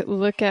like,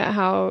 look at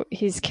how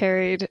he's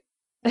carried,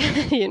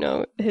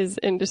 his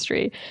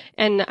industry.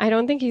 And I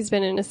don't think he's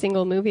been in a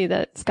single movie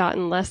that's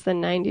gotten less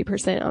than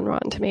 90% on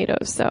Rotten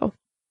Tomatoes. So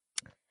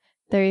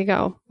there you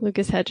go.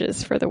 Lucas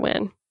Hedges for the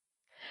win.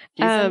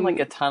 He's in like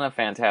a ton of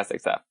fantastic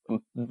stuff.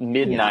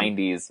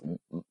 Mid-90s.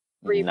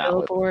 3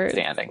 Billboards.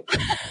 Standing.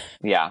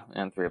 Yeah,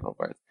 and 3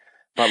 Billboards.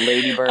 But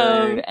Lady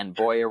Bird and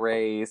Boy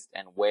Erased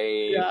and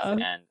Waves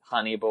and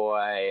Honey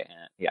Boy.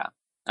 And,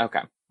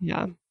 okay.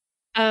 Yeah.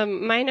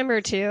 My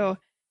number 2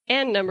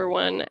 and number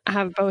 1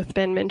 have both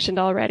been mentioned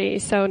already.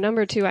 So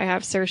number 2, I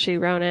have Saoirse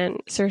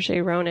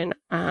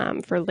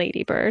Ronan for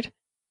Lady Bird.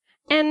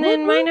 And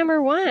then my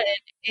number 1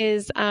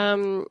 is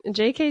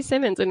J.K.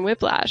 Simmons in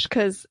Whiplash,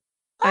 because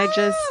I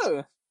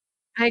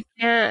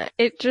can't.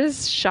 It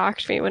just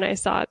shocked me when I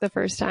saw it the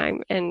first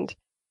time, and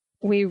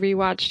we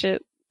rewatched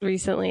it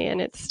recently,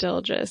 and it's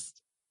still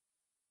just,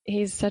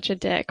 he's such a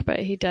dick, but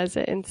he does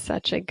it in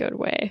such a good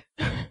way.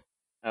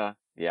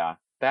 Yeah.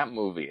 That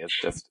movie is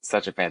just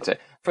such a fantastic.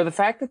 For the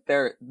fact that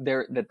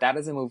that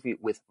is a movie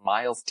with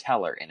Miles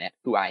Teller in it,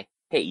 who I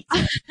hate,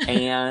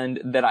 and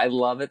that I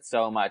love it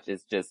so much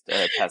is just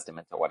a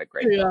testament to what a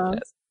great film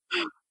it is.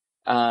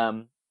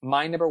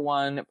 My number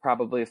 1,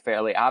 probably a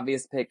fairly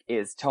obvious pick,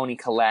 is Toni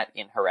Collette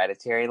in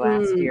Hereditary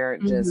last year.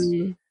 Just,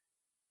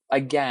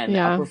 again,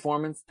 a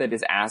performance that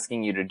is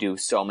asking you to do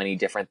so many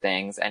different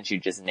things, and she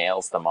just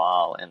nails them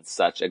all in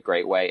such a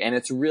great way. And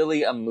it's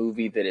really a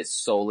movie that is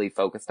solely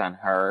focused on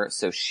her,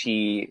 so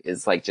she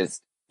is like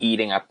just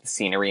eating up the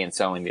scenery in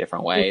so many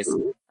different ways.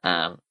 So 10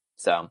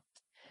 out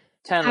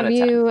of 10. Have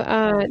you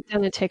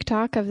done a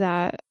TikTok of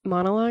that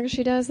monologue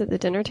she does at the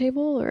dinner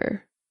table,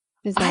 or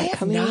is that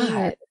coming?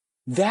 Not.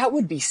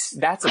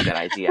 That's a good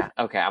idea.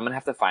 Okay, I'm gonna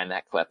have to find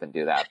that clip and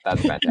do that.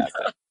 That's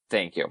fantastic.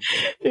 Thank you.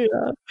 Yeah,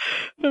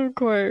 of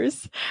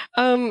course.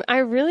 I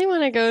really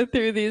want to go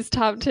through these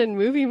top 10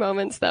 movie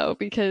moments though,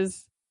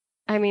 because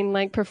I mean,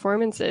 like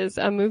performances,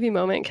 a movie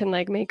moment can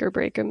like make or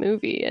break a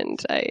movie,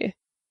 and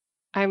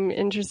I'm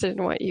interested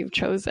in what you've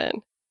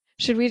chosen.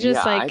 Should we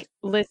just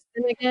list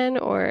them again,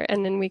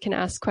 and then we can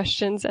ask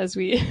questions as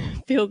we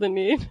feel the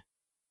need?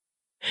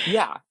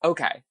 Yeah.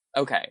 Okay.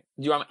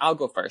 I'll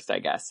go first, I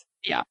guess.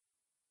 Yeah.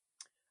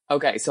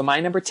 Okay, so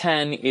my number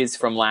 10 is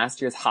from last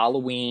year's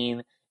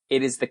Halloween.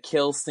 It is the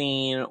kill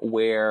scene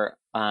where,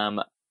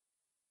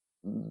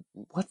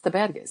 what's the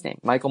bad guy's name?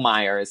 Michael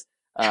Myers,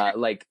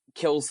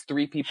 kills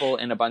 3 people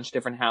in a bunch of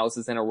different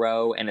houses in a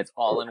row, and it's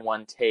all in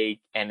one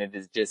take, and it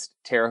is just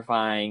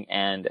terrifying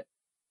and,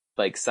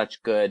 like,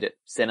 such good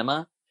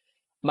cinema.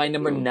 My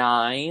number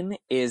 9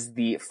 is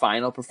the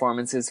final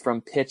performances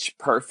from Pitch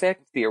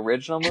Perfect, the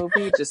original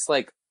movie, just,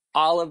 like,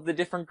 all of the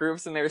different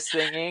groups and they're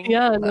singing.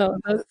 Yeah, no,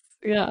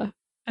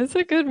 it's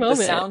a good moment.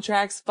 The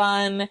soundtrack's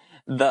fun.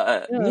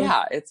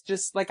 It's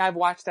just like I've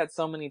watched that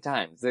so many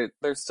times.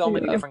 There's so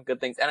many different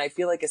good things, and I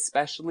feel like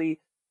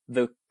especially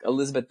the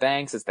Elizabeth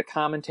Banks is the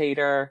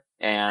commentator,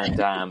 and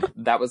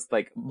that was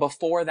like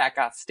before that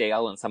got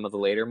stale in some of the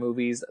later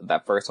movies.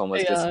 That first one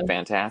was just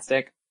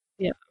fantastic.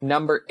 Yeah.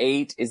 Number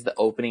 8 is the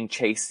opening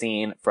chase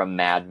scene from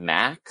Mad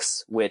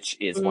Max, which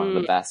is one of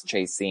the best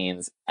chase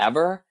scenes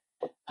ever.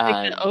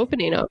 Like the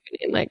opening,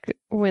 like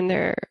when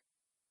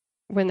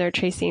they're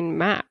chasing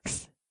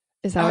Max.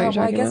 Is that what you're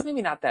talking about? I guess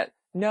maybe not that.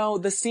 No,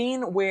 the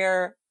scene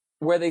where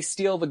they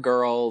steal the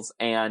girls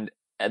and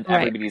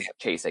everybody's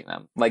chasing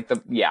them. Like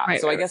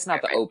I guess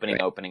not the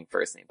opening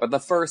first scene, but the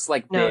first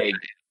big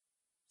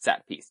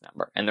set piece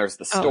number. And there's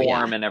the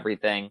storm and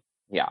everything.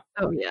 Yeah.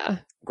 Oh yeah.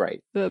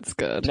 Great. That's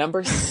good.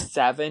 Number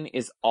 7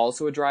 is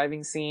also a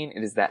driving scene.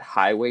 It is that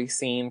highway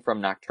scene from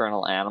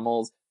Nocturnal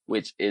Animals,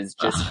 which is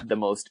just the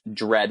most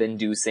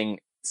dread-inducing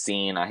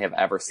scene I have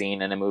ever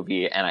seen in a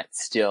movie, and it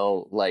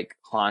still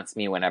haunts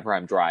me whenever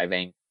I'm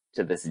driving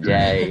to this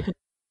day.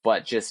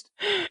 But just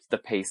the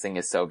pacing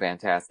is so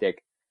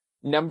fantastic.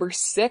 Number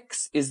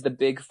 6 is the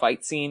big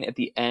fight scene at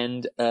the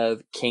end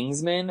of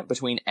Kingsman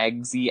between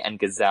Eggsy and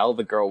Gazelle,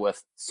 the girl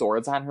with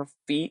swords on her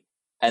feet.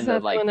 And is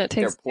that the one that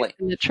takes place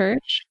in the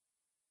church?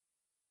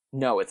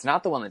 No, it's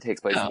not the one that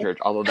takes place in church,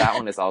 although that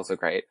one is also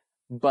great.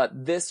 But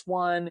this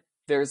one,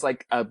 there's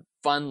a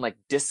fun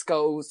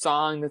disco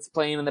song that's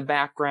playing in the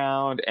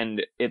background,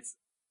 and it's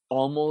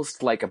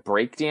almost like a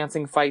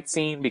breakdancing fight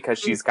scene because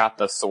she's got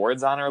the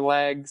swords on her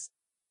legs.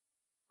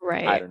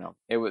 Right. I don't know.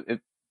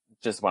 It's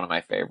just one of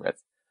my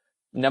favorites.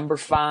 Number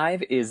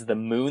 5 is the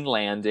moon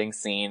landing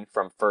scene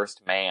from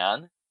First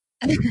Man,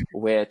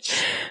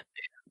 which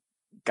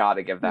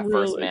gotta give that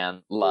First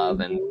Man love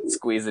and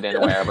squeeze it in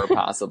wherever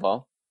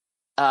possible.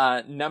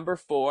 Number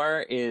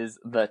 4 is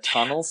the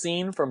tunnel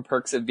scene from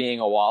Perks of Being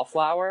a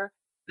Wallflower.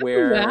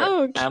 where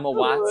Emma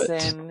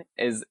Watson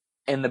is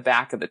in the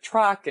back of the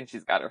truck and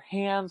she's got her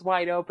hands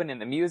wide open and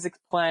the music's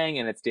playing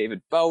and it's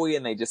David Bowie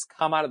and they just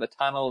come out of the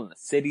tunnel and the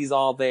city's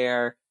all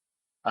there.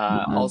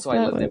 Also,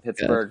 I lived in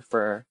Pittsburgh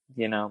for,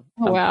 a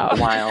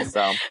while.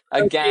 So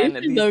again,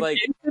 these like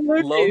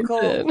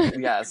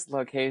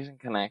location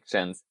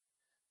connections.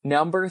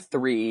 Number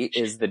 3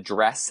 is the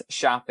dress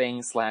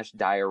shopping /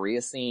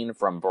 diarrhea scene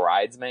from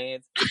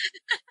Bridesmaids.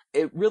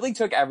 It really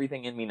took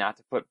everything in me not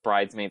to put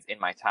Bridesmaids in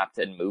my top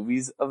 10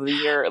 movies of the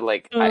year.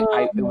 Like,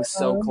 it was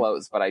so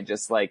close, but I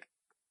just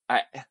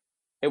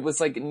it was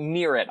like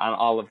near it on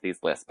all of these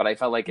lists, but I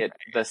felt like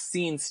the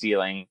scene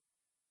stealing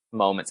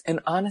moments. And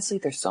honestly,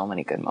 there's so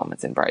many good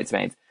moments in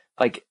Bridesmaids.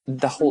 Like,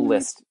 the whole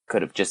list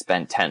could have just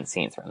been 10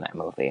 scenes from that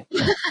movie.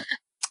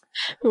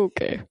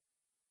 Okay.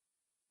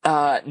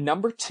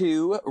 Number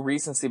 2,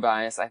 recency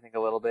bias, I think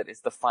a little bit,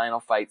 is the final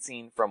fight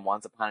scene from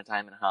Once Upon a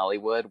Time in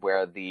Hollywood,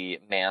 where the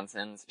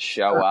Mansons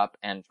show up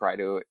and try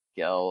to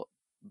kill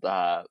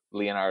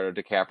Leonardo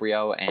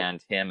DiCaprio,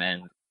 and him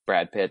and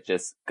Brad Pitt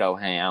just go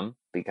ham,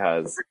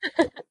 because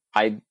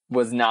I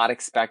was not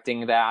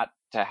expecting that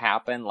to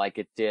happen like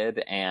it did,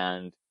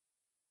 and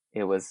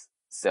it was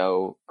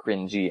so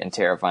cringy and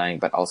terrifying,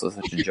 but also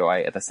such a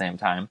joy at the same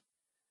time.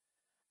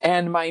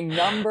 And my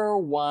number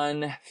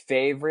 1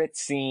 favorite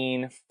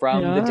scene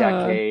from the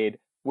decade,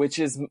 which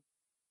is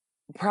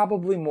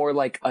probably more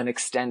like an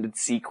extended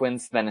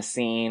sequence than a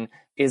scene,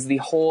 is the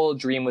whole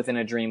dream within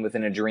a dream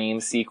within a dream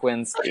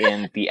sequence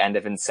in the end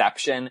of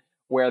Inception,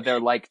 where they're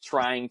like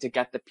trying to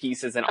get the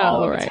pieces and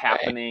all of it's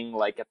happening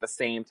like at the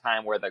same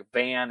time, where the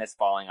van is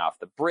falling off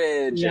the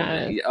bridge.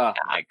 And, oh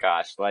my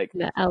gosh, like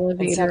the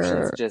elevator. Inception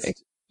is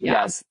just,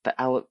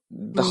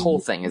 the whole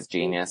thing is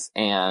genius.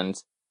 And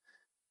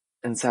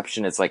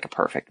Inception is like a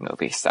perfect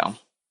movie, so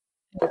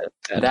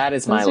that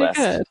is my list.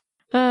 Good.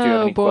 Do you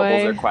have any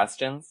quibbles or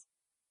questions?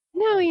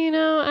 No,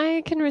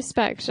 I can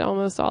respect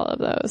almost all of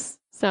those,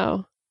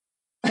 so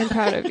I'm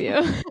proud of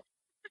you.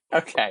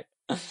 Okay.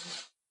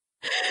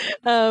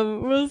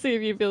 We'll see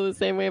if you feel the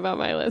same way about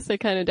my list. I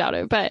kind of doubt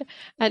it. But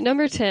at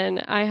number 10,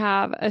 I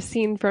have a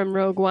scene from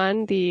Rogue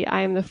One, the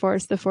 "I am the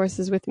Force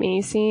is with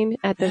me" scene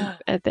at the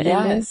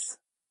end.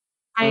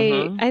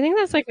 I think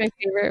that's like my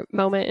favorite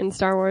moment in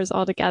Star Wars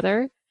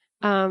altogether.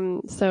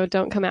 So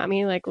don't come at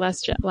me like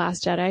Last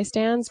Jedi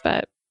stands,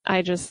 but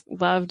I just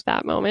loved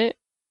that moment.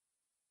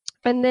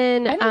 And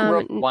then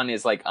Rogue One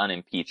is like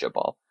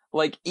unimpeachable.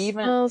 Like,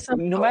 even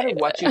no matter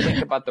what you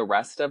think about the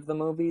rest of the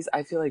movies,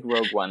 I feel like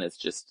Rogue One is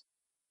just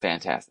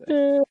fantastic.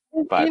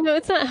 But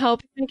it's not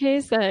helping the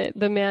case that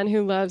the man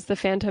who loves the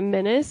Phantom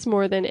Menace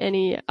more than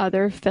any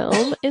other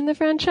film in the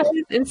franchise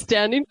is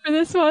standing for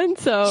this one.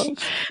 So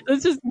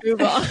let's just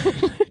move on.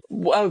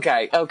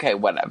 Okay,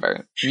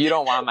 whatever. You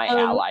don't want my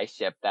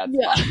allyship, that's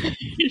fine.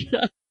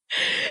 Yeah.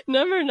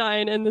 Number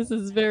 9, and this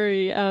is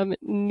very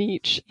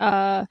niche.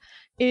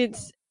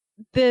 It's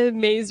the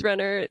Maze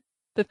Runner,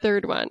 the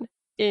third one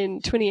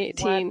in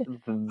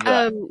 2018.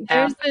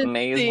 There's the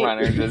Maze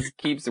Runner just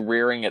keeps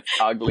rearing its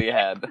ugly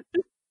head.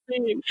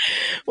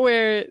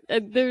 Where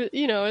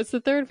it's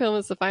the third film,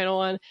 it's the final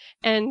one,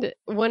 and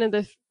one of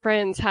the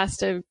friends has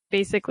to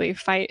basically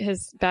fight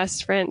his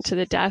best friend to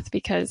the death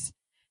because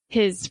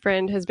his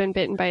friend has been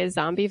bitten by a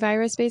zombie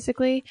virus,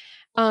 basically.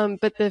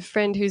 But the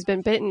friend who's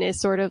been bitten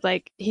is sort of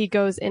like, he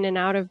goes in and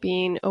out of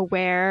being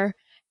aware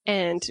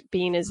and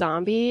being a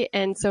zombie.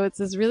 And so it's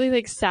this really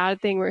like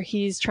sad thing where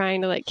he's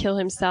trying to like kill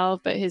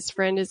himself, but his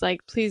friend is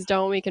like, please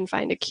don't, we can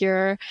find a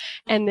cure.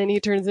 And then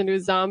he turns into a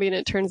zombie and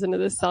it turns into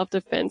this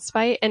self-defense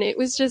fight. And it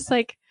was just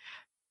like,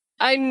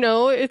 I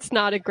know it's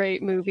not a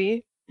great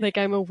movie, like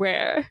I'm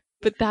aware,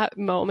 but that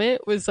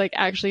moment was like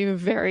actually a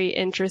very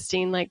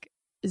interesting, like,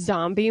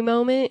 zombie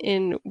moment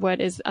in what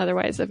is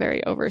otherwise a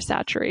very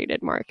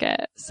oversaturated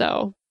market.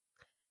 So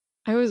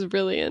I was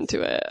really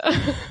into it.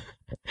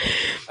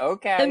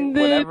 Okay, and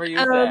then, whatever you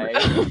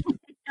say.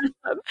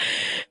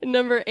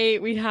 Number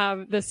 8, we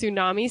have the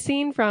tsunami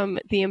scene from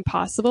The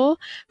Impossible,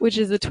 which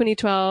is the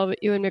 2012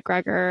 Ewan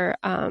McGregor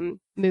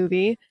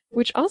movie,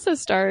 which also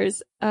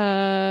stars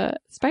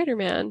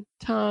Spider-Man,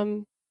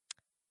 Tom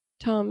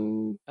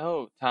Holland?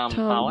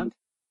 Holland,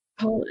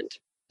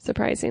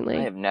 surprisingly.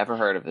 I have never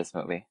heard of this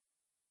movie.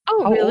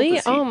 Oh, How really? Old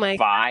is he? Oh my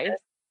 5?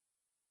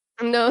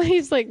 God. No,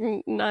 he's like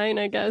 9,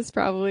 I guess,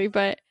 probably,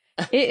 but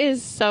it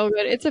is so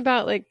good. It's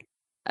about like,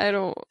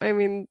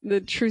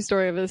 the true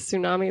story of a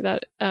tsunami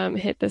that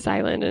hit this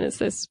island, and it's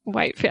this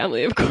white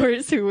family, of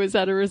course, who was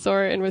at a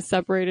resort and was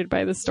separated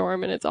by the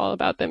storm, and it's all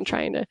about them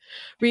trying to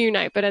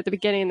reunite. But at the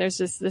beginning, there's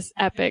just this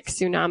epic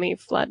tsunami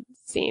flood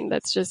scene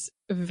that's just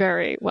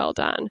very well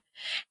done.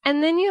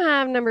 And then you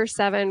have number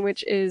 7,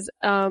 which is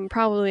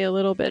probably a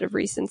little bit of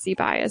recency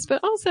bias,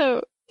 but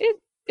also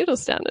it'll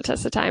stand the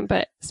test of time.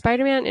 But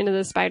Spider-Man Into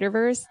the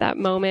Spider-Verse, that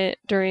moment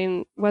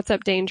during What's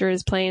Up Danger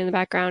is playing in the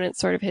background. It's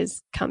sort of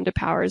his come to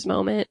powers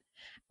moment,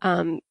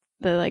 the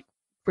like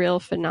real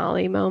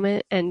finale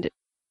moment. And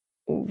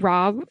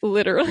Rob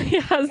literally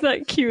has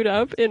that queued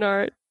up in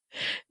our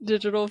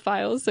digital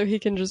files, so he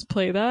can just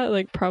play that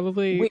like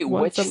probably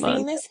once a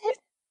month. Which scene is it?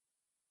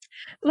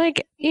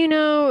 Like,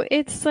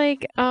 it's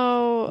like,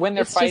 when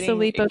they're it's just a fighting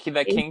leap of the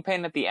faith.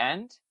 Kingpin at the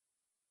end?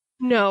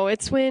 No,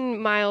 it's when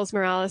Miles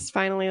Morales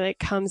finally like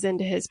comes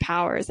into his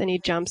powers and he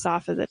jumps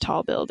off of the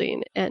tall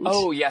building and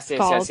yes.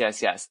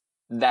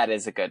 That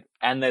is a good,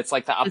 and it's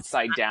like the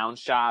upside down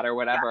shot or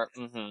whatever.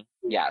 Yeah. Mm-hmm.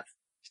 Yes.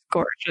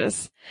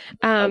 Gorgeous.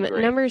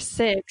 Number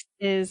 6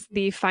 is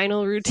the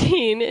final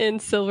routine in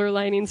Silver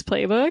Linings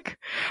Playbook,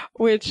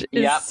 which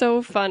is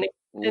so funny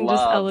and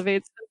just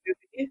elevates the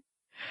movie.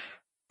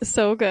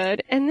 So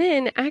good. And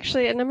then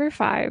actually at number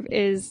 5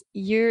 is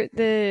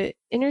the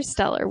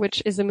Interstellar,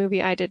 which is a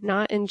movie I did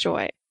not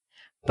enjoy.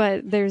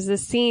 But there's a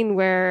scene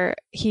where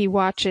he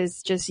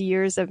watches just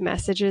years of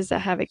messages that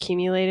have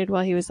accumulated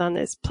while he was on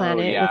this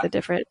planet with a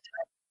different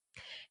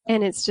time.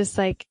 And it's just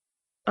like,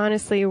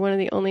 honestly, one of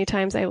the only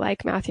times I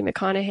like Matthew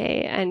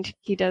McConaughey, and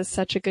he does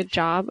such a good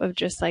job of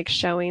just like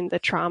showing the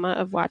trauma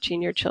of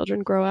watching your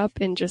children grow up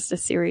in just a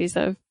series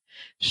of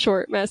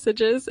short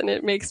messages. And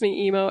it makes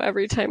me emo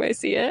every time I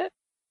see it.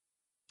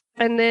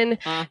 And then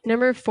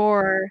number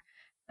 4,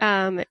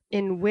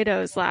 in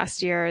Widows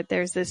last year,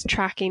 there's this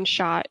tracking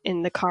shot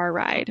in the car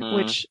ride,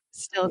 which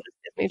still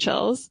gives me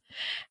chills.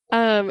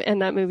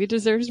 And that movie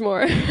deserves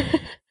more.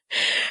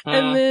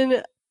 And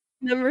then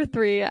number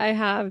 3, I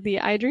have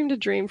the I Dreamed a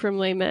Dream from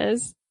Les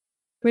Mis,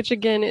 which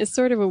again is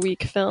sort of a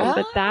weak film,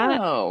 but that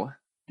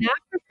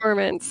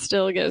performance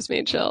still gives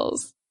me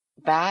chills.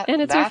 That's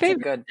a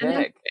good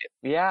pick.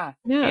 Yeah.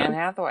 Anne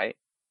Hathaway.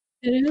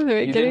 You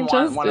didn't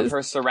want one of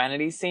her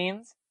Serenity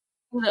scenes?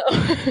 No.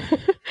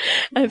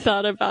 I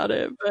thought about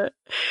it, but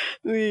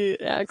the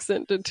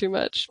accent did too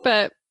much.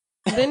 But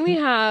then we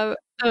have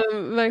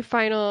my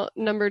final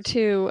number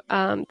 2,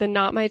 the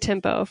Not My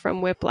Tempo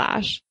from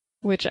Whiplash,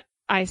 which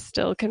I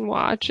still can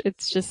watch.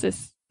 It's just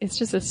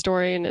a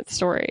story in its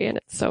story, and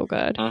it's so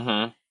good.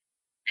 And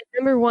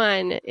number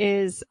 1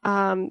 is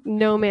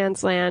No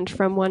Man's Land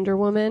from Wonder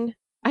Woman.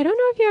 I don't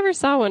know if you ever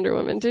saw Wonder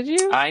Woman, did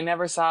you? I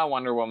never saw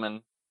Wonder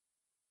Woman.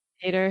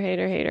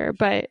 Hater,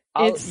 but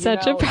it's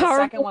such a powerful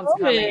The second one's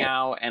moment. coming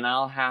out, and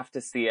I'll have to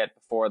see it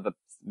before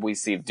we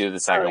do the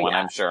second one,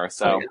 I'm sure.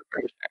 So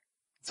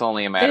it's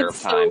only a matter of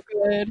time.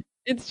 So good.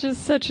 It's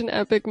just such an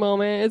epic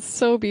moment. It's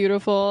so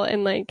beautiful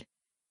and like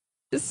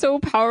it's so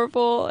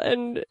powerful,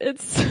 and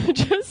it's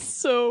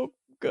just so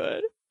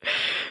good.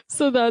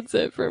 So that's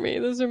it for me.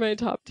 Those are my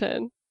top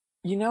 10.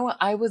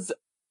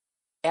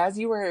 As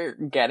you were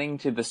getting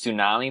to the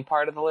tsunami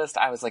part of the list,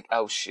 I was like,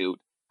 oh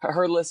shoot,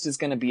 her list is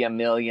going to be a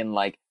million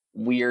like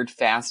weird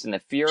Fast and the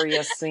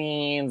Furious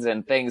scenes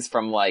and things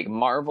from like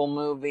Marvel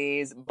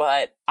movies,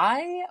 but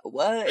I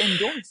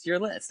endorse your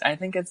list. I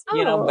think it's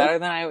better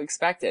than I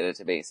expected it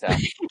to be. So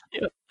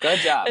good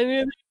job. I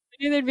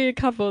knew there'd be a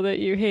couple that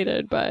you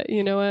hated, but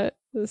you know what?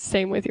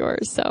 Same with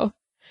yours. So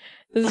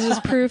this is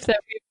just proof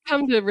that we've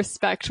come to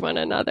respect one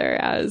another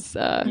as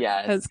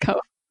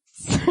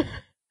co-hosts.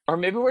 Or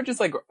maybe we're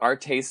just like our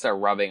tastes are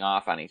rubbing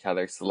off on each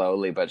other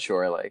slowly but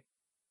surely.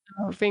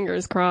 Oh,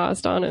 fingers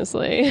crossed,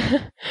 honestly.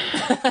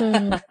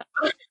 Well,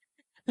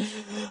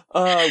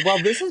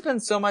 this has been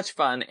so much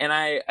fun,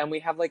 and we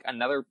have like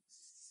another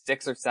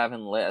 6 or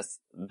 7 lists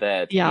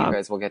that you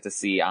guys will get to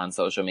see on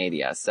social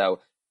media.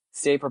 So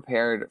stay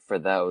prepared for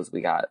those.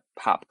 We got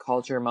pop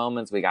culture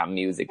moments, we got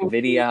music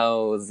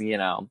videos,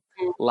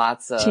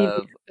 lots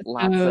of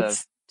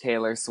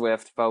Taylor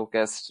Swift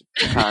focused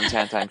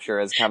content I'm sure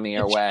is coming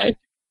your way.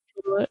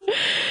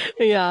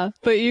 Yeah,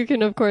 but you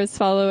can of course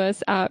follow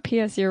us at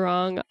PS You're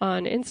Wrong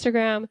on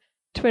Instagram,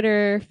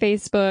 Twitter,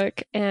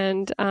 Facebook,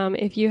 and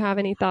if you have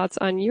any thoughts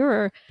on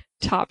your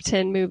top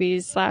 10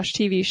 movies /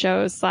 TV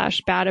shows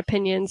 / bad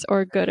opinions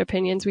or good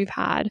opinions we've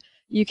had,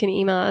 you can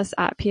email us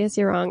at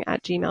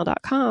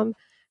psyourwrong@gmail.com.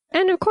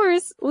 And of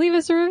course, leave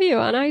us a review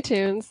on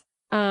iTunes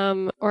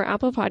or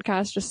Apple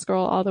Podcasts. Just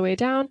scroll all the way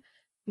down,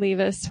 leave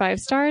us 5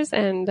 stars,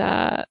 and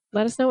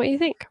let us know what you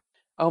think.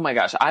 Oh my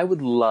gosh, I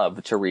would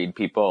love to read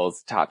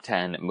people's top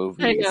 10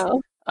 movies. I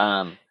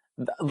know.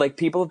 Like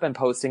people have been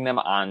posting them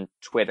on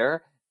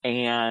Twitter,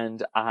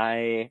 and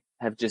I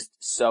have just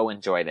so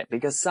enjoyed it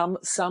because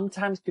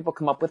sometimes people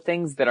come up with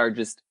things that are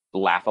just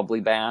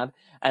laughably bad,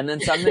 and then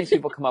sometimes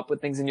people come up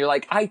with things and you're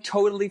like, I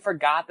totally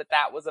forgot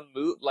that was a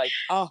moot. Like,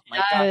 oh my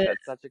gosh,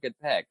 that's such a good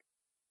pick.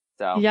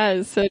 So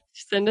yes, so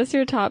send us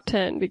your top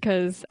 10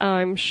 because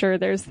I'm sure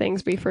there's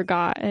things we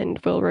forgot and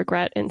we'll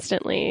regret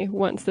instantly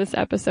once this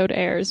episode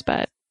airs,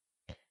 but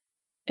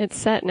it's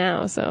set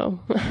now, so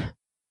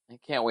I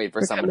can't wait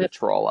for someone to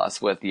troll us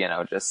with,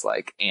 just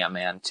like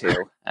Ant-Man 2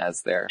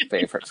 as their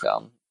favorite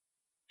film.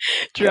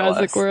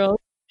 Jurassic World.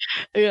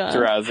 Yeah.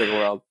 Jurassic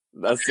World.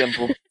 A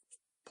simple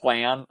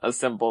plan, a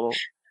simple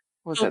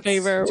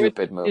favor,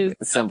 stupid movie.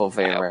 A simple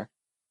favor.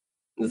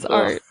 It's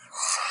art.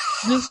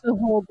 Just the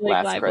whole Blake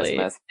Last Lively.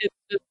 Christmas. It's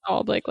just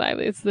all Blake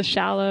Lively. It's The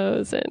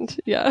Shallows and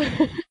there's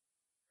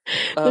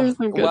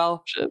some good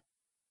options.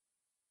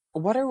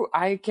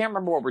 I can't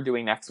remember what we're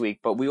doing next week,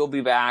 but we will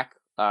be back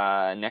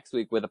next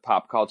week with a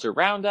pop culture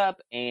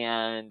roundup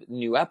and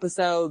new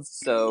episodes.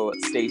 So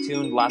stay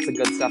tuned. Lots of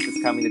good stuff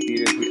is coming to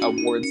theaters.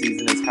 Award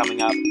season is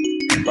coming up.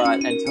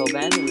 But until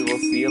then, we will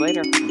see you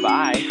later.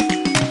 Bye.